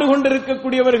ஆண்டு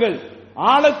கொண்டிருக்கக்கூடியவர்கள்,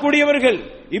 ஆளக்கூடியவர்கள்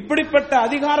இப்படிப்பட்ட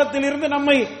அதிகாரத்தில் இருந்து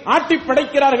நம்மை ஆட்டி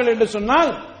படைக்கிறார்கள் என்று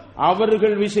சொன்னால்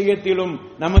அவர்கள் விஷயத்திலும்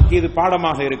நமக்கு இது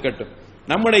பாடமாக இருக்கட்டும்.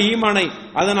 நம்முடைய ஈமானை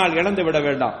அதனால் இழந்து விட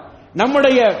வேண்டாம்.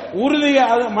 நம்முடைய உறுதியை,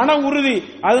 மன உறுதி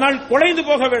அதனால் குலைந்து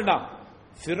போக வேண்டாம்.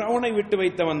 ஃபிரௌனை விட்டு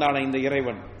வைத்த வந்தான இந்த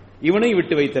இறைவன் இவனை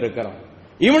விட்டு வைத்திருக்கிறான்.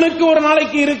 இவனுக்கு ஒரு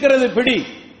நாளைக்கு இருக்கிறது பிடி,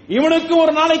 இவனுக்கு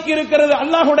ஒரு நாளைக்கு இருக்கிறது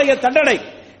அல்லாஹ்வுடைய தண்டனை,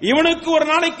 இவனுக்கு ஒரு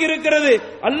நாளைக்கு இருக்கிறது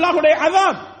அல்லாஹ்வுடைய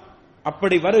அஸாப்.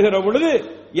 அப்படி வருகிற பொழுது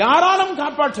யாராலும்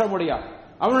காப்பாற்ற முடியாது.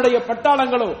 அவனுடைய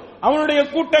பட்டாளங்களோ, அவனுடைய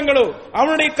கூட்டங்களோ,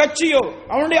 அவனுடைய கட்சியோ,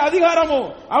 அவனுடைய அதிகாரமோ,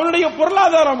 அவனுடைய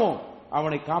பொருளாதாரமோ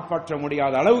அவனை காப்பாற்ற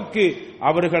முடியாத அளவுக்கு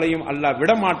அவர்களையும் அல்லாஹ்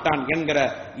விடமாட்டான் என்கிற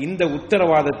இந்த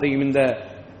உத்தரவாதத்தையும்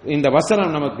இந்த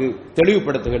வசனம் நமக்கு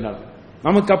தெளிவுபடுத்துகின்றன.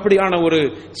 நமக்கு அப்படியான ஒரு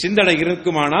சிந்தனை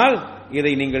இருக்குமானால்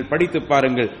இதை நீங்கள் படித்து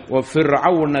பாருங்கள்.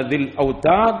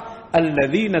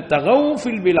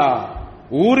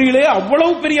 ஊரிலே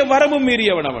அவ்வளவு பெரிய வரம்பு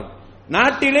மீறியவன், அவன்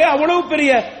நாட்டிலே அவ்வளவு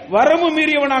பெரிய வரம்பு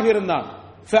மீறியவனாக இருந்தான்.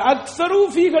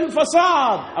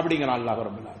 அப்படிங்கிற அல்லாஹ்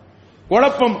ரப்பல் ஆலமீன்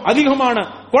குழப்பம், அதிகமான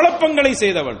குழப்பங்களை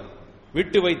செய்தவன்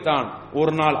விட்டு வைத்தான்.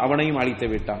 ஒரு நாள் அவனையும் அழித்து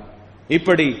விட்டான்.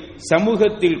 இப்படி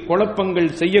சமூகத்தில் குழப்பங்கள்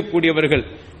செய்யக்கூடியவர்கள்,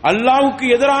 அல்லாஹ்வுக்கு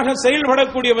எதிராக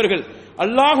செயல்படக்கூடியவர்கள்,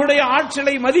 அல்லாஹ்வுடைய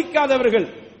ஆற்றலை மதிக்காதவர்கள்,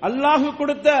 அல்லாஹ்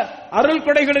கொடுத்த அருள்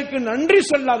கொடைகளுக்கு நன்றி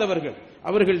சொல்லாதவர்கள்,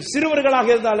 அவர்கள் சிறுவர்களாக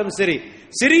இருந்தாலும் சரி,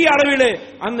 சிறிய அளவிலே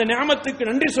அந்த நியாமத்துக்கு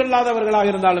நன்றி சொல்லாதவர்களாக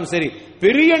இருந்தாலும் சரி,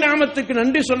 பெரிய நியாமத்துக்கு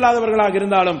நன்றி சொல்லாதவர்களாக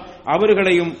இருந்தாலும்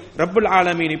அவர்களையும் ரப்பல்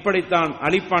ஆலமீன் இப்படித்தான்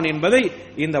அழிப்பான் என்பதை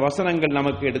இந்த வசனங்கள்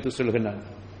நமக்கு எடுத்து சொல்கின்றன.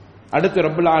 அடுத்து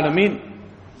ரப்பல் ஆலமீன்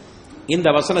இந்த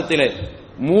வசனத்திலே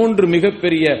 3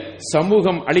 மிகப்பெரிய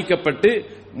சமூகம் அழிக்கப்பட்டு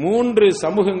 3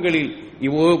 சமூகங்களில்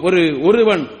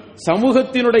ஒருவன்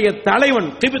சமூகத்தினுடைய தலைவன்,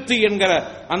 கிப்தி என்கிற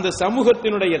அந்த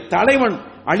சமூகத்தினுடைய தலைவன்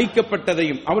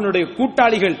அழிக்கப்பட்டதையும் அவனுடைய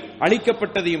கூட்டாளிகள்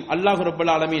அழிக்கப்பட்டதையும் அல்லாஹ்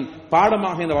ரப்பல் ஆலமீன்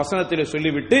பாடமாக இந்த வசனத்திலே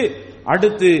சொல்லிவிட்டு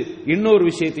அடுத்து இன்னொரு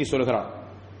விஷயத்தை சொல்கிறான்.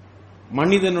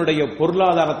 மனிதனுடைய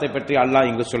பொருளாதாரத்தை பற்றி அல்லாஹ்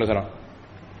இங்கு சொல்கிறான்.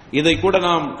 இதை கூட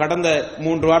நாம் கடந்த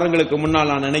 3 வாரங்களுக்கு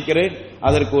முன்னால் நான் நினைக்கிறேன்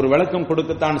அதற்கு ஒரு விளக்கம்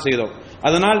கொடுக்கத்தான் செய்தோம்.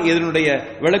 அதனால் இதனுடைய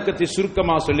விளக்கத்தை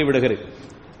சுருக்கமாக சொல்லிவிடுகிறேன்.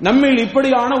 நம்மில்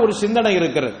இப்படியான ஒரு சிந்தனை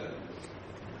இருக்கிறது.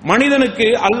 மனிதனுக்கு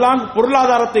அல்லாஹ்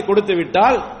பொருளாதாரத்தை கொடுத்து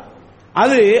விட்டால்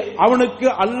அது அவனுக்கு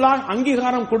அல்லாஹ்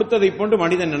அங்கீகாரம் கொடுத்ததை போன்று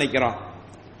மனிதன் நினைக்கிறான்.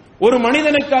 ஒரு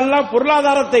மனிதனுக்கு அல்லாஹ்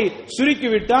பொருளாதாரத்தை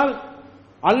சுருக்கிவிட்டால்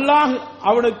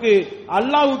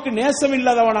அல்லாஹ்வுக்கு நேசம்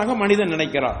இல்லாதவனாக மனிதன்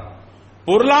நினைக்கிறான்.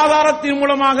 பொருளாதாரத்தின்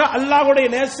மூலமாக அல்லாஹ்வுடைய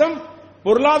நேசம்,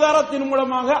 பொருளாதாரத்தின்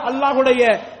மூலமாக அல்லாஹ்வுடைய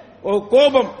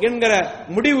கோபம் என்கிற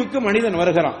முடிவுக்கு மனிதன்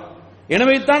வருகிறான்.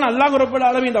 எனவே தான் அல்லாஹ் ரப்பல்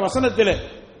ஆலமீன் இந்த வசனத்தில்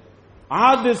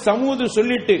ஆது சமூது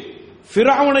சொல்லிட்டு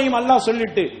ஃபிரௌனையும் அல்லாஹ்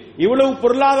சொல்லிட்டு இவ்வளவு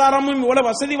பொருளாதாரமும் இவ்வளவு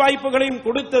வசதி வாய்ப்புகளையும்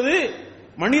கொடுத்தது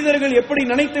மனிதர்கள் எப்படி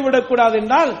நினைத்து விடக்கூடாது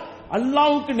என்றால்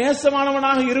அல்லாஹ்வுக்கு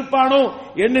நேசமானவனாக இருப்பானோ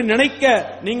என்று நினைக்க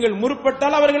நீங்கள்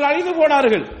முற்பட்டால் அவர்கள் அழிந்து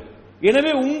போனார்கள்.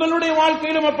 எனவே உங்களுடைய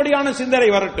வாழ்க்கையிலும் அப்படியான சிந்தனை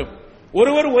வரட்டும்.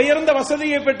 ஒருவர் உயர்ந்த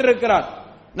வசதியை பெற்றிருக்கிறார்,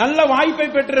 நல்ல வாய்ப்பை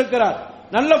பெற்றிருக்கிறார்,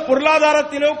 நல்ல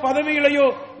பொருளாதாரத்திலோ பதவியிலேயோ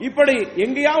இப்படி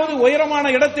எங்கேயாவது உயரமான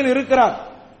இடத்தில் இருக்கிறார்.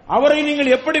 அவரை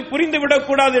நீங்கள் எப்படி புரிந்து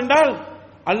விடக்கூடாது என்றால்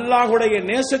அல்லாஹ்வுடைய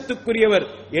நேசத்துக்குரியவர்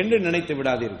என்று நினைத்து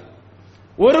விடாதீர்கள்.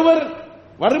 ஒருவர்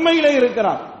வறுமையிலே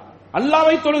இருக்கிறார்,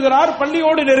 அல்லாஹ்வை தொழுகிறார்,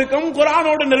 பள்ளியோடு நெருக்கம்,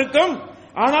 குர்ஆனோடு நெருக்கம்,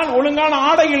 ஆனால் ஒழுங்கான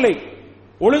ஆடை இல்லை,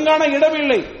 ஒழுங்கான இடம்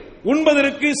இல்லை,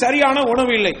 உண்பதற்கு சரியான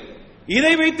உணவு இல்லை.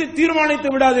 இதை வைத்து தீர்மானித்து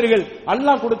விடாதீர்கள்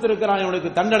அல்லாஹ் கொடுத்திருக்கிறான் இவனுக்கு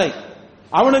தண்டனை,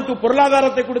 அவனுக்கு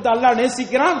பொருளாதாரத்தை கொடுத்து அல்லாஹ்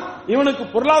நேசிக்கிறான், இவனுக்கு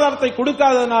பொருளாதாரத்தை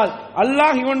கொடுக்காததனால்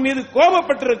அல்லாஹ் இவன் மீது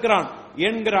கோபப்பட்டிருக்கிறான்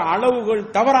என்கிற அளவுகள்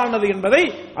தவறானது என்பதை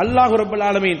அல்லாஹ் ரப்பல்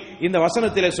ஆலமீன் இந்த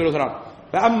வசனத்திலே சொல்கிறான்.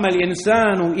 ஃபஅம்மல்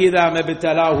இன்சானு இதா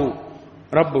மப்தலாஹு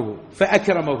ரப்புஹு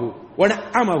ஃபஅக்ரமஹு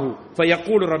வனஅமஹு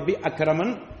ஃபயகூலு ரப்பி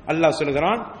அக்ரமன். அல்லாஹ்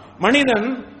சொல்கிறான், மனிதன்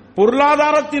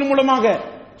பொருளாதாரத்தின் மூலமாக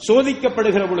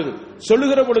சோதிக்கப்படுகிற பொழுது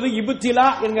சொல்லுகிற பொழுது இப்திலா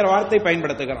என்கிற வார்த்தை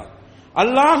பயன்படுத்துகிறான்.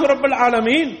 அல்லாஹ் ரப்பல்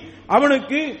ஆலமீன்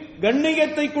அவனுக்கு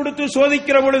கண்ணியத்தை கொடுத்து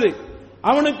சோதிக்கிற பொழுது,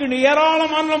 அவனுக்கு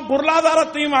ஏராளமான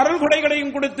பொருளாதாரத்தையும்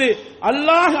அருள்கொடைகளையும் கொடுத்து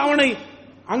அல்லாஹ் அவனை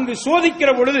அங்கு சோதிக்கிற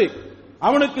பொழுது,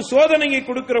 அவனுக்கு சோதனையை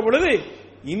கொடுக்கிற பொழுது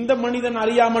இந்த மனிதன்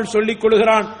அறியாமல் சொல்லிக்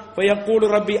கொள்கிறான், ஃபயகூலு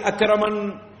ரப்பி அக்ரமன்,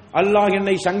 அல்லாஹ்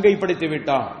என்னை சங்கைப்படுத்தி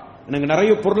விட்டான், எனக்கு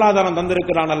நிறைய பொருளாதாரம்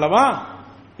தந்திருக்கிறான் அல்லவா,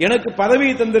 எனக்கு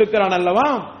பதவியை தந்திருக்கிறான் அல்லவா,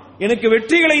 எனக்கு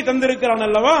வெற்றிகளை தந்திருக்கிறான்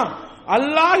அல்லவா,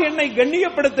 அல்லாஹ் என்னை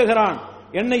கண்ணியப்படுத்துகிறான்,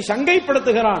 என்னை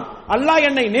சங்கைப்படுத்துகிறான், அல்லாஹ்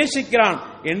என்னை நேசிக்கிறான்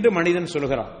என்று மனிதன்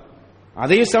சொல்கிறான்.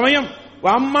 அதே சமயம்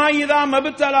வம்மா இதா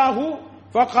மப்தலாஹு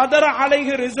ஃபகதர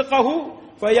அலைஹி ரிஸ்கஹு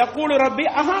ஃபயகூலு ரப்பி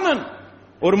அஹானன்.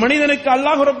 ஒரு மனிதனுக்கு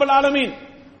அல்லாஹ் ரப்பல் ஆலமீன்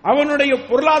அவனுடைய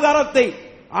பொருளாதாரத்தை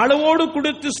அளவோடு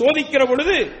கொடுத்து சோதிக்கிற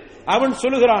பொழுது அவன்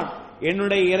சொல்லுகிறான்,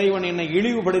 என்னுடைய இறைவன் என்னை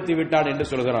இழிவுபடுத்தி விட்டான் என்று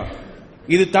சொல்கிறான்.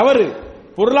 இது தவறு.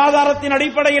 பொருளாதாரத்தின்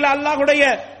அடிப்படையில் அல்லாஹ்வுடைய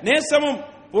நேசமும்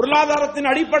பொருளாதாரத்தின்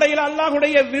அடிப்படையில்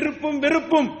அல்லாஹ்வுடைய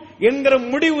வெறுப்பும் என்கிற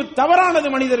முடிவு தவறானது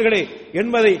மனிதர்களே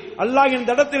என்பதை அல்லாஹ்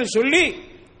இந்த இடத்தில் சொல்லி,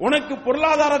 உனக்கு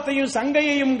பொருளாதாரத்தையும்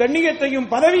சங்கையையும் கண்ணியத்தையும்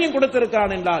பதவியும்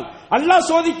கொடுத்திருக்கிறான் என்றால் அல்லாஹ்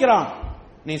சோதிக்கிறான்,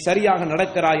 நீ சரியாக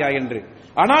நடக்கிறாயா என்று.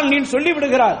 ஆனால் நீ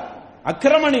சொல்லிவிடுகிறார்,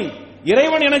 அக்கிரமணி,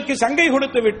 இறைவன் எனக்கு சங்கை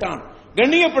கொடுத்து விட்டான்,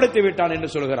 கண்ணியப்படுத்தி விட்டான் என்று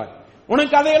சொல்கிறார்.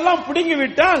 உனக்கு அதையெல்லாம் பிடுங்கி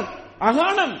விட்டால்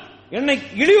அகானம், என்னை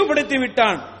இழிவுபடுத்தி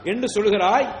விட்டான் என்று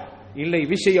சொல்கிறாய். இல்லை,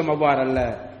 விஷயம் அவ்வாறல்ல.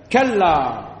 கல்லா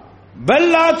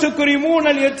பல்லா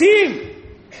துக்ரிமூனல் யதீம்,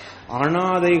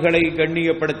 அனாதைகளை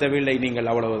கண்ணியப்படுத்தவில்லை நீங்கள்,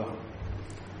 அவ்வளவுதான்.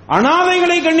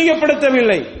 அனாதைகளை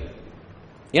கண்ணியப்படுத்தவில்லை.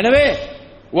 எனவே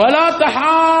வலா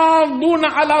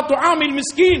தஹாதுன அலா துஆமில்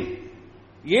மிஸ்கீன்,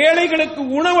 ஏழைகளுக்கு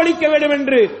உணவளிக்க வேண்டும்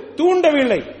என்று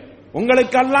தூண்டவில்லை.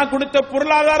 உங்களுக்கு அல்லாஹ் கொடுத்த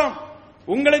பொருளாதாரம்,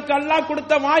 உங்களுக்கு அல்லாஹ்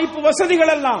கொடுத்த வாய்ப்பு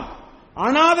வசதிகள் எல்லாம்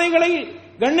அனாதைகளை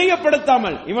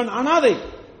கண்ணியப்படுத்தாமல், இவன் அனாதை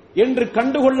என்று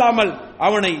கண்டுகொள்ளாமல்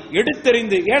அவனை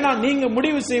எடுத்தெறிந்து, ஏன்னா நீங்க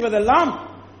முடிவு செய்வதெல்லாம்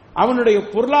அவனுடைய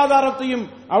பொருளாதாரத்தையும்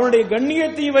அவனுடைய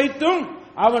கண்ணியத்தையும் வைத்தும்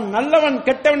அவன் நல்லவன்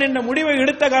கெட்டவன் என்ற முடிவை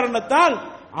எடுத்த காரணத்தால்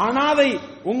அனாதை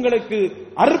உங்களுக்கு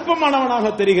அற்பமானவனாக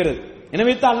தெரிகிறது.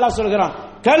 எனவே தான் அல்லாஹ் சொல்கிறான்,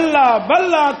 கல்லா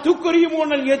பல்லா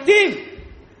துக்ரிமூனல் யதீம்,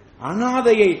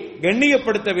 அனாதையை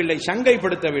கண்ணியப்படுத்தவில்லை,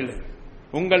 சங்கைப்படுத்தவில்லை.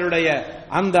 உங்களுடைய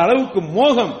அந்த அளவுக்கு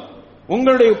மோகம்,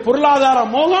 உங்களுடைய பொருளாதார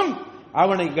மோகம்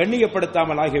அவனை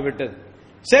கண்ணியப்படுத்தாமல் ஆகிவிட்டது.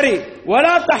 சரி,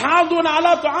 வலா தஹாதுன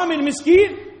அலா துஆமில்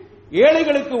மிஸ்கீன்,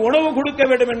 ஏழைகளுக்கு உணவு கொடுக்க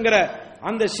வேண்டும் என்கிற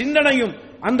அந்த சிந்தனையும்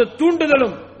அந்த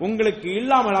தூண்டுதலும் உங்களுக்கு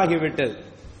இல்லாமல் ஆகிவிட்டது.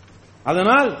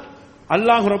 அதனால்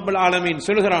அல்லாஹ் ரப்பல் ஆலமீன்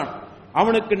சொல்கிறான்,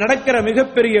 அவனுக்கு நடக்கிற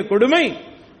மிகப்பெரிய கொடுமை,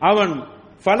 அவன்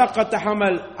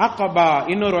ஃபலகதஹமல் அகபா.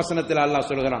 இன்னொரு வசனத்தில் அல்லாஹ்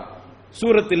சொல்கிறான்,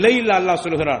 சூரத்தில் லைல் அல்லாஹ்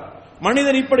சொல்கிறான்,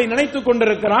 மனிதன் இப்படி நினைத்துக்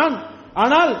கொண்டிருக்கிறான்,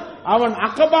 ஆனால் அவன்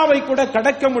அகபாவை கூட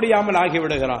கடக்க முடியாமல்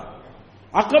ஆகிவிடுகிறான்.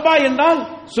 அகபா என்றால்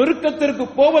சொர்க்கத்திற்கு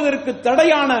போவதற்கு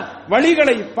தடையான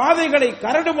வழிகளை, பாதைகளை,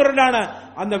 கரடு முரடான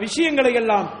அந்த விஷயங்களை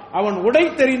எல்லாம் அவன் உடை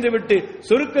தெரிந்துவிட்டு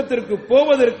சொர்க்கத்திற்கு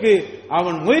போவதற்கு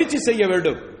அவன் முயற்சி செய்ய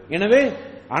வேண்டும். எனவே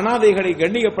அனாதைகளை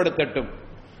கண்ணியப்படுத்தட்டும்,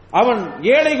 அவன்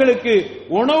ஏழைகளுக்கு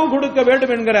உணவு கொடுக்க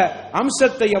வேண்டும் என்கிற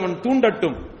அம்சத்தை அவன்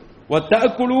தூண்டட்டும்.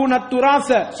 வதஅகுலூன துராஸ,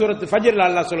 சூரத்து ஃபஜ்ர்ல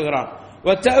அல்லாஹ் சொல்கிறான்,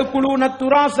 வதஅகுலூன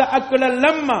துராஸ அக்லல்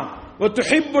லம்மா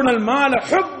வதுஹிப்புனல் மால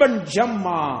ஹுப்பன்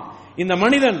ஜம்மா. இந்த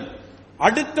மனிதன்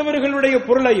அடுத்தவர்களுடைய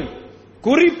பொருளையும்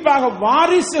குறிப்பாக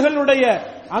வாரிசுகளுடைய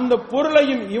அந்த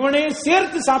பொருளையும் இவனே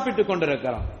சேர்த்து சாப்பிட்டுக்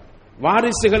கொண்டிருக்கிறான்.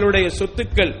 வாரிசுகளுடைய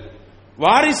சொத்துக்கள்,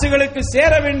 வாரிசுகளுக்கு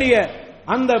சேர வேண்டிய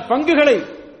அந்த பங்குகளை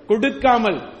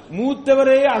கொடுக்காமல்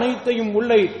மூத்தவரே அனைத்தையும்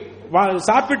உள்ளே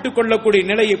சாப்பிட்டுக் கொள்ளக்கூடிய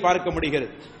நிலையை பார்க்க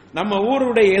முடிகிறது. நம்ம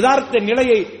ஊருடைய யதார்த்த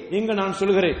நிலையை இங்கு நான்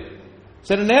சொல்கிறேன்.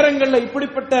 சில நேரங்களில்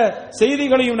இப்படிப்பட்ட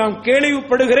செய்திகளையும் நான்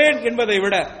கேள்விப்படுகிறேன் என்பதை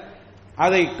விட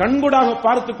அதை கண்கூடாக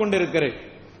பார்த்து கொண்டிருக்கிறேன்.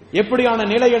 எப்படியான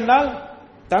நிலை என்றால்,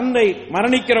 தந்தை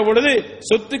மரணிக்கிற பொழுது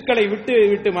சொத்துக்களை விட்டு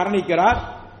விட்டு மரணிக்கிறார்.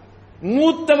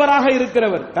 மூத்தவராக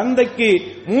இருக்கிறவர், தந்தைக்கு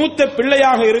மூத்த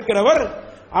பிள்ளையாக இருக்கிறவர்,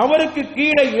 அவருக்கு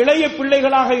கீழே இளைய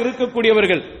பிள்ளைகளாக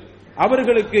இருக்கக்கூடியவர்கள்,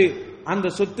 அவர்களுக்கு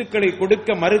அந்த சொத்துக்களை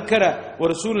கொடுக்க மறுக்கிற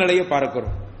ஒரு சூழ்நிலையை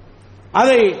பார்க்கிறோம்.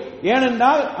 அதை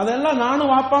ஏனென்றால் அதெல்லாம்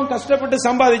நானும் வாப்பாவும் கஷ்டப்பட்டு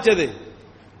சம்பாதிச்சது,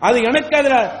 அது எனக்கு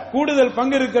அதுல கூடுதல்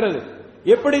பங்கு இருக்கிறது.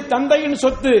 எப்படி தந்தையின்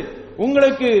சொத்து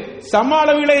உங்களுக்கு சம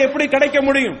அளவிலே எப்படி கிடைக்க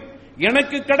முடியும்?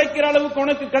 எனக்கு கிடைக்கிற அளவுக்கு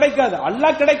உனக்கு கிடைக்காது,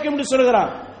 அல்லாஹ் கிடைக்கும் என்று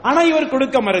சொல்கிறார். ஆனா இவர்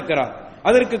கொடுக்க மறுக்கிறார்.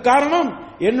 அதற்கு காரணம்,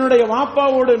 என்னுடைய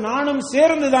வாப்பாவோடு நானும்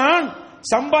சேர்ந்துதான்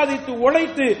சம்பாதித்து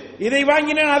உழைத்து இதை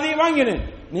வாங்கினேன் அதை வாங்கினேன்,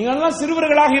 நீங்கள்லாம்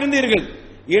சிறுவர்களாக இருந்தீர்கள்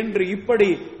என்று இப்படி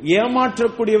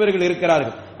ஏமாற்றக்கூடியவர்கள்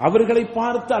இருக்கிறார்கள். அவர்களை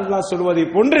பார்த்து அல்லாஹ் சொல்வதை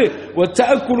போன்று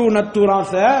வதஅகுலூன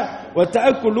துராஸ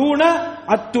வதஅகுலூன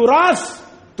அத்துராஸ்,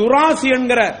 துராஸ்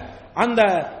என்கிற அந்த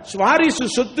வாரிசு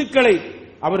சொத்துக்களை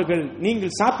அவர்கள்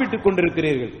நீங்கள் சாப்பிட்டுக்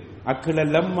கொண்டிருக்கிறீர்கள். அக்ல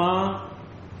லம்மா,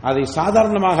 அதை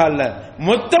சாதாரணமாக அல்ல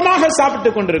மொத்தமாக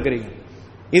சாப்பிட்டுக் கொண்டிருக்கிறீர்கள்.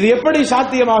 இது எப்படி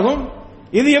சாத்தியமாகும்?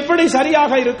 இது எப்படி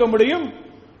சரியாக இருக்க முடியும்?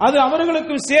 அது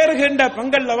அவர்களுக்கு சேருகின்ற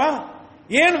பங்கல்லவா?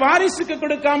 ஏன் வாரிசுக்கு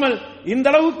கொடுக்காமல் இந்த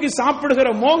அளவுக்கு சாப்பிடுகிற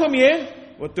மோகம் ஏன்?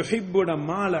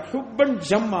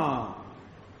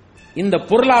 இந்த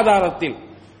பொருளாதாரத்தில்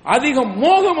அதிக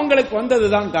மோகம் உங்களுக்கு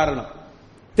வந்ததுதான் காரணம்.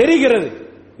 தெரிகிறது,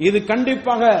 இது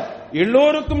கண்டிப்பாக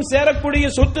எல்லோருக்கும் சேரக்கூடிய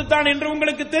சொத்து தான் என்று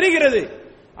உங்களுக்கு தெரிகிறது.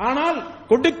 ஆனால்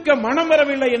கொடுக்க மனம்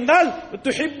வரவில்லை என்றால்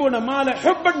துஹிப்புன மால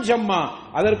ஹுப்பன் ஜம்மா,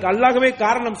 அதற்கு அல்லாஹ்வே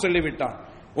காரணம் சொல்லிவிட்டார்.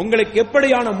 உங்களுக்கு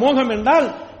எப்படியான மோகம் என்றால்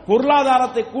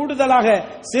பொருளாதாரத்தை கூடுதலாக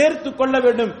சேர்த்து கொள்ள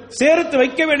வேண்டும், சேர்த்து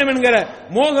வைக்க வேண்டும் என்கிற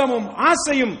மோகமும்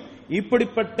ஆசையும்.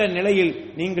 இப்படிப்பட்ட நிலையில்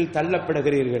நீங்கள்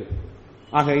தள்ளப்படுகிறீர்கள்.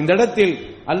 ஆக இந்த இடத்தில்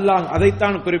அல்லாஹ்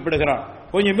அதைத்தான் குறிப்பிடுகிறார்.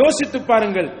 கொஞ்சம் யோசித்து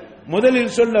பாருங்கள்.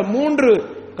 முதலில் சொல்ல 3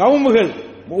 கவுமுகள்,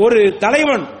 ஒரு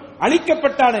தலைவன்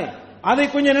அழிக்கப்பட்டானே, அதை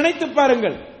கொஞ்சம் நினைத்து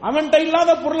பாருங்கள். அவன்கிட்ட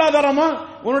இல்லாத பொருளாதாரமா?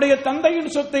 உன்னுடைய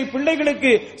தந்தையின் சொத்தை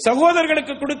பிள்ளைகளுக்கு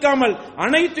சகோதரர்களுக்கு கொடுக்காமல்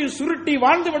அனைத்தையும் சுருட்டி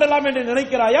வாழ்ந்து விடலாம் என்று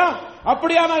நினைக்கிறாயா?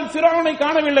 அப்படியானால் ஃபிரௌனை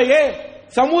காணவில்லையே.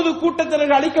 சமூது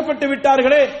கூட்டத்தினர்கள் அழிக்கப்பட்டு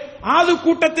விட்டார்களே, ஆது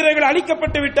கூட்டத்தினர்கள்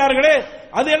அழிக்கப்பட்டு விட்டார்களே,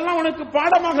 அதெல்லாம் உனக்கு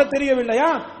பாடமாக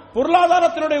தெரியவில்லையா?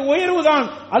 பொருளாதாரத்தினுடைய உயர்வுதான்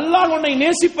அல்லாஹ் உன்னை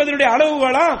நேசிப்பதனுடைய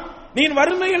அளவுகளா? நீ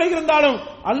வறுமையில் இருந்தாலும்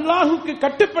அல்லாஹுக்கு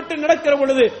கட்டுப்பட்டு நடக்கிற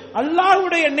பொழுது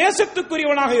அல்லாஹுடைய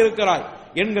நேசத்துக்குரியவனாக இருக்கிறாய்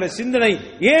என்கிற சிந்தனை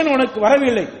ஏன் உனக்கு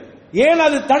வரவில்லை? ஏன்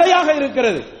அது தடையாக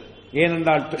இருக்கிறது?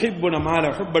 ஏனென்றால் துஹிப்புன மால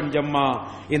ஹுப்பன் ஜம்மா,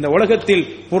 இந்த உலகத்தில்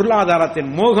பொருளாதாரத்தின்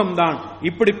மோகம்தான்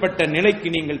இப்படிப்பட்ட நிலைக்கு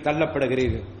நீங்கள்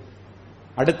தள்ளப்படுகிறீர்கள்.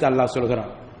 அடுத்து அல்லாஹ்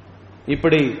சொல்கிறான்,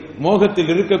 இப்படி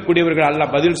மோகத்தில் இருக்கக்கூடியவர்கள்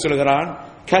அல்லாஹ் பதில் சொல்கிறான்,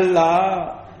 கல்லா,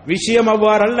 விஷயம்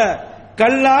அவ்வாறு அல்ல.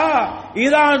 கல்லா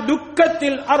இதா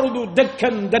துக்கத்தில் அருது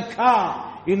தக்கன் தக்கா,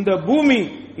 இந்த பூமி,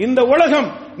 இந்த உலகம்,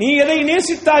 நீ எதை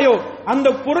நேசித்தாயோ அந்த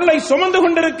பொருளை சுமந்து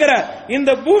கொண்டிருக்கிற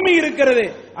இந்த பூமி இருக்கிறது,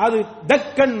 அது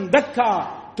தக்கன் தக்கா,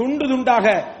 துண்டு துண்டாக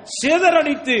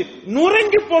சேதறடித்து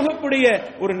நுரங்கி போகக்கூடிய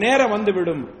ஒரு நேரம்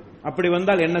வந்துவிடும். அப்படி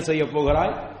வந்தால் என்ன செய்ய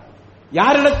போகிறாய்?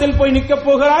 யாரிடத்தில் போய் நிற்க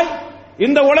போகிறாய்?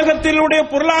 இந்த உலகத்தினுடைய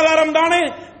பொருளாதாரம் தானே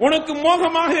உனக்கு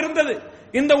மோகமாக இருந்தது.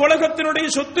 இந்த உலகத்தினுடைய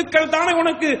சொத்துக்கள் தானே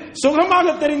உனக்கு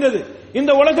சுகமாக தெரிந்தது.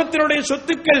 இந்த உலகத்தினுடைய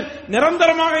சொத்துக்கள்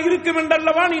நிரந்தரமாக இருக்கும்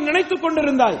என்றல்லவா நீ நினைத்துக்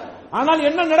கொண்டிருந்தாய். ஆனால்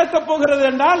என்ன நடக்கப் போகிறது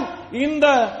என்றால், இந்த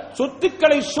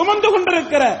சொத்துக்களை சுமந்து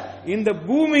கொண்டிருக்கிற இந்த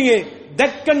பூமியே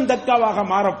தக்கன் தக்காவாக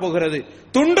மாறப்போகிறது,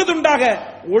 துண்டு துண்டாக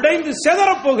உடைந்து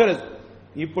செதறப் போகிறது.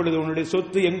 இப்பொழுது உன்னுடைய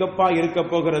சொத்து எங்கப்பா இருக்க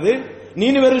போகிறது? நீ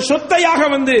வெறும் சொத்தையாக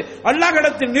வந்து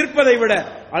அல்லாஹ்விடத்தில் நிற்பதை விட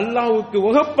அல்லாஹ்வுக்கு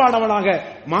உகப்பானவனாக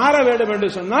மாற வேண்டும் என்று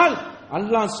சொன்னால்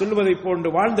அல்லாஹ் சொல்வதை போன்று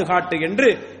வாழ்ந்து காட்டு என்று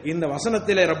இந்த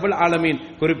வசனத்திலே ரப்பல் ஆலமீன்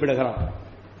குறிப்பிடுகிறார்.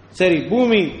 சரி,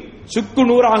 பூமி சுக்கு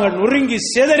நூறாக நொறுங்கி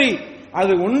செதறி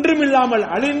அது ஒன்றுமில்லாமல்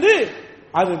அழிந்து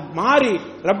அது மாறி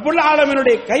ரப்பல்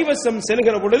ஆலமீனுடைய கைவசம்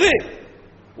செல்கிற பொழுது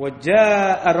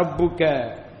வஜாஅ ரப்புக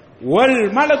வல்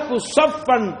மலக்கு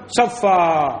ஸஃபன் ஸஃபா,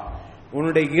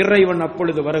 உன்னுடைய இறைவன்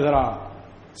அப்பொழுது வருகிறான்.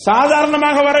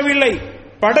 சாதாரணமாக வரவில்லை,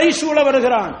 படைசூழ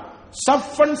வருகிறான்.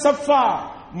 ஸஃபன் ஸஃபா,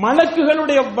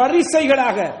 மலக்குகளுடைய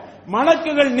வரிசைகளாக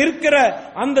மலக்குகள் நிற்கிற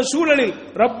அந்த சூழலில்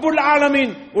ரப்புல்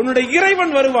ஆலமீன் உன்னுடைய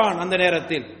இறைவன் வருவான். அந்த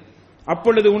நேரத்தில்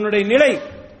அப்பொழுது உன்னுடைய நிலை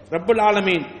ரப்புல்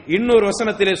ஆலமீன் இன்னொரு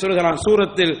வசனத்திலே சொல்கிறான்.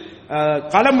 சூரத்தில்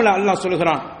கலம்ல அல்லாஹ்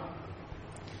சொல்கிறான்,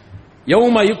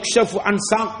 யௌம யுக்ஷஃபு அன்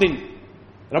சாக்கின்,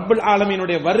 ரப்புல்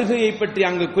ஆலமீனுடைய வருகையை பற்றி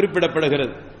அங்கு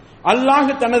குறிப்பிடப்படுகிறது.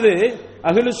 அல்லாஹ் தனது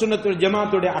அஹ்லு சுன்னத்துல்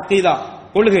ஜமாத்துடைய அகீதா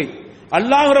கொள்கை,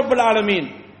 அல்லாஹ் ரப்புல் ஆலமீன்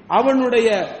அவனுடைய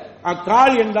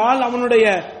கால் என்றால், அவனுடைய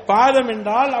பாதம்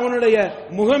என்றால், அவனுடைய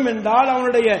முகம் என்றால்,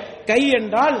 அவனுடைய கை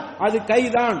என்றால் அது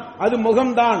கைதான், அது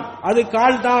முகம்தான், அது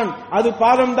கால் தான், அது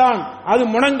பாதம் தான், அது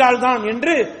முழங்கால் தான்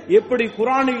என்று எப்படி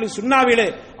குர்ஆனில் சுன்னாவிலே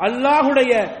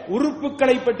அல்லாஹுடைய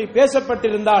உறுப்புகளை பற்றி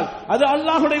பேசப்பட்டிருந்தால் அது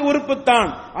அல்லாஹுடைய உறுப்புத்தான்.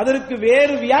 அதற்கு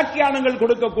வேறு வியாக்கியானங்கள்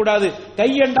கொடுக்க கூடாது. கை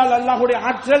என்றால் அல்லாஹுடைய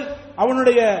ஆற்றல்,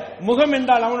 அவனுடைய முகம்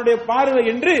என்றால் அவனுடைய பார்வை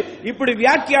என்று இப்படி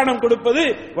வியாக்கியானம் கொடுப்பது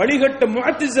வழிகட்ட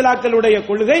முஅத்திஸிலாக்களுடைய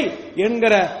கொள்கை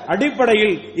என்கிற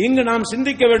அடிப்படையில் இங்கு நாம்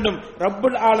சிந்திக்க வேண்டும்.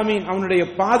 ரப்புல் ஆலமீன் அவனுடைய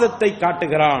பாதத்தை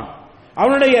காட்டுகிறான்.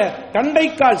 அவனுடைய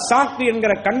கண்டைக்கால், சாக்கு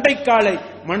என்கிற கண்டைக்காலை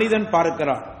மனிதன்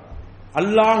பார்க்கிறான்.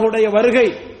 அல்லாஹுடைய வருகை,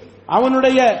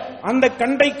 அவனுடைய அந்த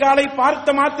கண்டைக்காலை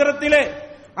பார்த்த மாத்திரத்திலே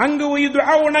அங்கு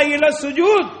இல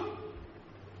சுஜூத்,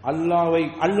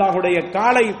 அல்லாஹுடைய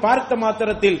காலை பார்த்த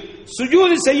மாத்திரத்தில்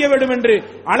சுஜூது செய்ய வேண்டும் என்று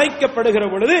அழைக்கப்படுகிற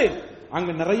பொழுது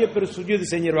அங்கு நிறைய பேர் சுஜூது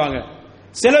செஞ்சிருவாங்க.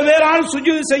 சில பேரால்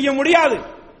சுஜூது செய்ய முடியாது.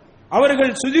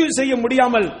 அவர்கள் சுஜூது செய்ய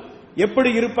முடியாமல் எப்படி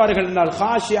இருப்பார்கள் என்றால்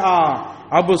ஹாஷியா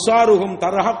அபுசாருஹும்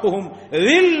தரஹக்குஹும்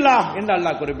லில்லாஹ் என்று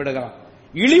அல்லாஹ் குறிப்பிடுகிறார்.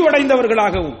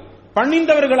 இழிவடைந்தவர்களாகவும்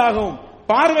பணிந்தவர்களாகவும்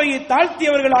பார்வையை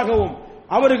தாழ்த்தியவர்களாகவும்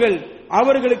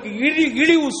அவர்களுக்கு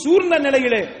இழிவு சூழ்ந்த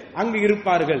நிலையிலே அங்கு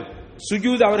இருப்பார்கள்.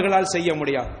 சுஜூது அவர்களால் செய்ய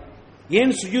முடியாது.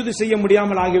 ஏன் சுஜூது செய்ய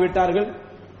முடியாமல் ஆகிவிட்டார்கள்?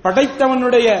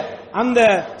 படைத்தவனுடைய அந்த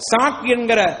சாக்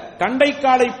என்கிற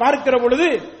கண்டைக்காலை பார்க்கிற பொழுது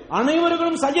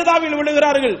அனைவர்களும் சஜதாவில்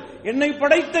விழுகிறார்கள். என்னை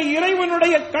படைத்த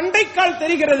இறைவனுடைய கண்டைக்கால்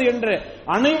தெரிகிறது என்று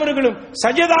அனைவர்களும்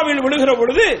சஜதாவில் விழுகிற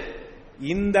பொழுது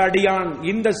இந்த அடியான்,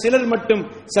 இந்த சிலர் மட்டும்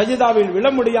சஜதாவில் விழ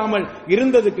முடியாமல்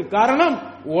இருந்ததுக்கு காரணம்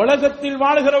உலகத்தில்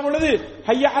வாழ்கிற பொழுது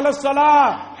ஹய்ய அலஸ்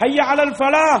ஸலாஹ் ஹய்ய அலல்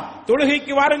ஃபலாஹ்,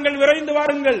 தொழுகைக்கு வாருங்கள், விரைந்து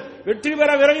வாருங்கள், வெற்றி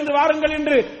பெற விரைந்து வாருங்கள்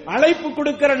என்று அழைப்பு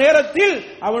கொடுக்கிற நேரத்தில்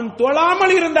அவன்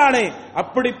தொழாமல் இருந்தானே,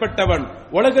 அப்படிப்பட்டவன்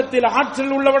உலகத்தில்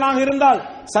ஆற்றல் உள்ளவனாக இருந்தால்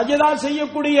சஜதா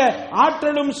செய்யக்கூடிய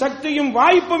ஆற்றலும் சக்தியும்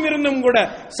வாய்ப்பும் இருந்தும் கூட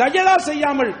சஜதா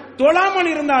செய்யாமல் தொழாமல்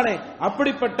இருந்தானே,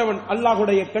 அப்படிப்பட்டவன்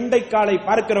அல்லாஹ்வுடைய கண்டைக்காலை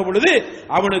பார்க்கிற பொழுது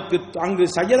அவனுக்கு அங்கு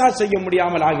சஜதா செய்ய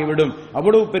முடியாமல் ஆகிவிடும்.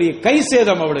 அவ்வளவு பெரிய கை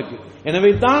சேதம் அவனுக்கு.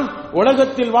 எனவே தான்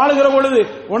உலகத்தில் வாழ்கிற பொழுது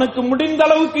உனக்கு முடிந்த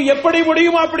அளவுக்கு எப்படி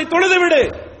முடியுமோ அப்படி தொழுது விடு.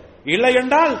 இல்லை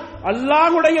என்றால்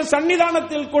அல்லாஹ்வுடைய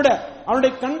சன்னிதானத்தில் கூட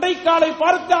அவனுடைய கண்டைக்காலை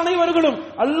பார்த்த அனைவர்களும்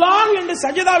அல்லாஹ் என்று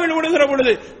சஜதாவில் விடுகிற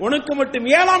பொழுது உனக்கு மட்டும்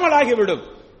இயலாமல் ஆகிவிடும்.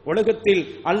 உலகத்தில்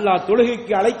அல்லாஹ்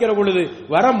தொழுகைக்கு அழைக்கிற பொழுது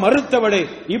வர மறுத்தவளே,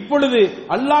 இப்பொழுது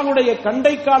அல்லாஹ்வுடைய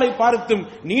கண்டைக்காலை பார்த்தும்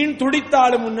நீ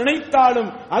துடித்தாலும் நினைத்தாலும்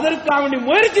அதற்காக நீ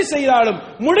முயற்சி செய்தாலும்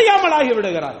முடியாமல்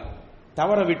ஆகிவிடுகிறாய்.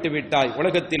 தவற விட்டு விட்டாய்,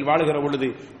 உலகத்தில் வாழ்கிற பொழுது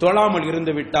தொழாமல்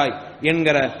இருந்து விட்டாய்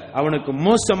என்கிற அவனுக்கு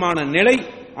மோசமான நிலை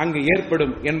அங்கு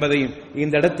ஏற்படும் என்பதையும்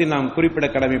இந்த இடத்தில் நாம் குறிப்பிட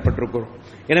கடமைப்பட்டிருக்கிறோம்.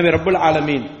 எனவே ரப்புல்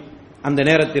ஆலமீன் அந்த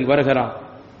நேரத்தில் வருகிறான்.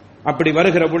 அப்படி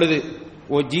வருகிற பொழுது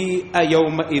ஒஜீஅ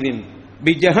யௌமஇதின்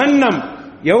பிஜஹன்னம்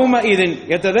யௌமஇதின்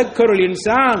யததக்கருல்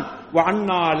இன்சான்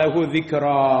வஅன்னா லஹு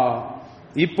ذிக்ரா.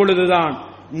 இப்பொழுதுதான்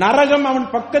நரகம் அவன்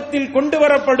பக்கத்தில் கொண்டு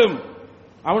வரப்படும்.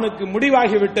 அவனுக்கு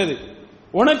முடிவாகிவிட்டது.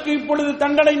 உனக்கு இப்பொழுது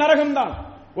தண்டனை நரகம்தான்.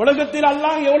 உலகத்தில்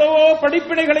அல்லாஹ் எவ்வளவோ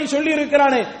படிப்பினைகளை சொல்லி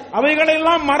இருக்கிறானே,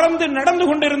 அவைகளெல்லாம் மறந்து நடந்து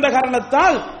கொண்டிருந்த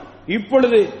காரணத்தால்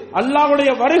இப்பொழுது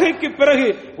அல்லாஹ்வுடைய வருகைக்கு பிறகு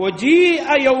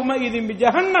ஒஜீஅ யௌமஇதின்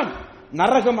பிஜஹன்னம்,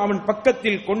 நரகம் அவன்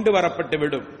பக்கத்தில் கொண்டு வரப்பட்டு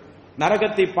விடும்.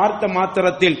 நரகத்தை பார்த்த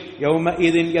மாத்திரத்தில்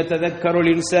யௌமஇதின்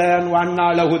யததக்கருல் இன்சான் வஅன்னா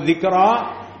லஹு ذிக்ரா,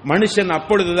 மனுஷன்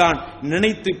அப்பொழுதுதான்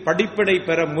நினைத்து படிப்பினை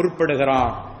பெற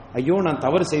முற்படுகிறான். ஐயோ, நான்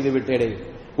தவறு செய்து விட்டேனே,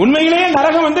 உண்மையிலேயே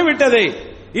நரகம் வந்து விட்டதே,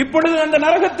 இப்பொழுது அந்த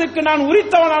நரகத்துக்கு நான்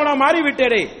உரித்தவனாக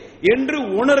மாறிவிட்டேனே என்று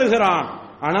உணர்கிறான்.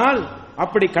 ஆனால்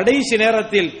அப்படி கடைசி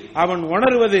நேரத்தில் அவன்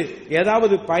உணர்வது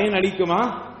ஏதாவது பயன் அளிக்குமா?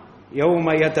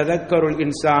 யௌம யததக்கருல்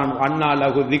இன்சான் வஅன்னா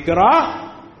லஹு ذிக்ரா,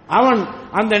 அவன்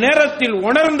அந்த நேரத்தில்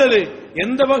உணர்ந்தது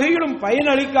எந்த வகையிலும்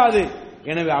பயனளிக்காது.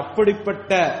 எனவே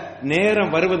அப்படிப்பட்ட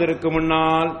நேரம் வருவதற்கு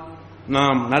முன்னால்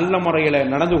நாம் நல்ல முறையில்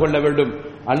நடந்து கொள்ள வேண்டும்,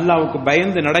 அல்லாஹ்வுக்கு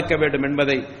பயந்து நடக்க வேண்டும்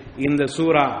என்பதை இந்த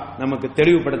சூரா நமக்கு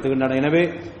தெளிவுபடுத்துகின்றன. எனவே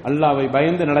அல்லாஹ்வை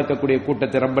பயந்து நடக்கக்கூடிய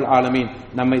கூட்டத்தை ரப்பல் ஆலமீன்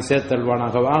நம்மை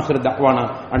சேர்த்தல்வானாக. ஆகிர் தஅவானா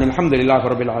அனில்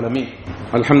ஹம்துலில்லாஹி ரப்பில் ஆலமீன்.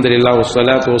 அல்ஹம்துலில்லாஹ்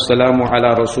வஸ்ஸலாத்து வஸ்ஸலாமு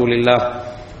அலா ரசூலில்லாஹ்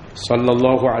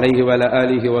ஸல்லல்லாஹு அலைஹி வ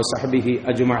ஆலிஹி வ ஸஹ்பிஹி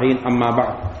அஜ்மஈன். அம்மா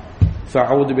பஅத்.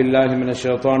 ஃபஅஊது பில்லாஹி மினஷ்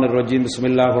ஷைத்தானிர் ரஜீம்.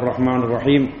 பிஸ்மில்லாஹிர் ரஹ்மானிர்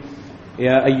ரஹீம்.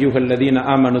 يا أيها الذين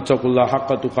آمنوا اتقوا الله حق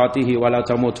تقاته ولا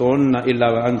تموتن إلا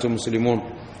وأنتم مسلمون.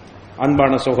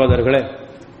 அன்பான சகோதரர்களே,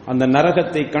 அந்த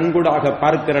நரகத்தை கண்கூடாக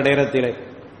பார்க்கிற நேரத்திலே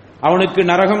அவனுக்கு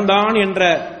நரகம்தான் என்ற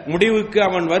முடிவுக்கு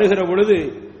அவன் வருகிற பொழுது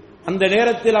அந்த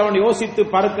நேரத்தில் அவன் யோசித்து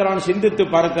பார்க்கிறான், சிந்தித்து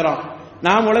பார்க்கிறான்.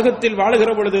 நாம் உலகத்தில் வாழுகிற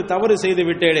பொழுது தவறு செய்து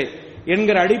விட்டேனே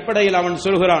என்கிற அடிப்படையில் அவன்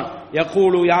சொல்கிறான்,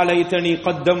 யகூலு யா லைதனி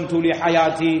கத்தம்து லி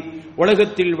ஹயாதி,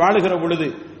 உலகத்தில் வாழுகிற பொழுது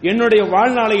என்னுடைய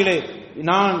வாழ்நாளிலே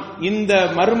நான் இந்த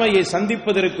மறுமையை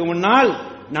சந்திப்பதற்கு முன்னால்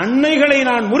நன்மைகளை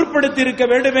நான் முற்படுத்தி இருக்க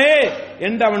வேண்டுமே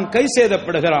என்று அவன் கை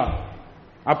சேதப்படுகிறான்.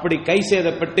 அப்படி கை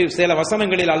சேதப்பட்டு சில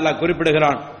வசனங்களில் அல்லாஹ்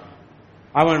குறிப்பிடுகிறான்,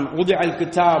 அவன் உதிஅல்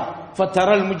கிதாப்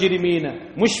ஃபதரல் முஜ்ரிமீன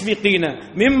முஷ்ஃபிகீன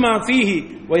மிம்மா ஃபீஹி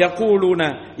வயகூலூன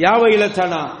யா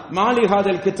வைலதனா மா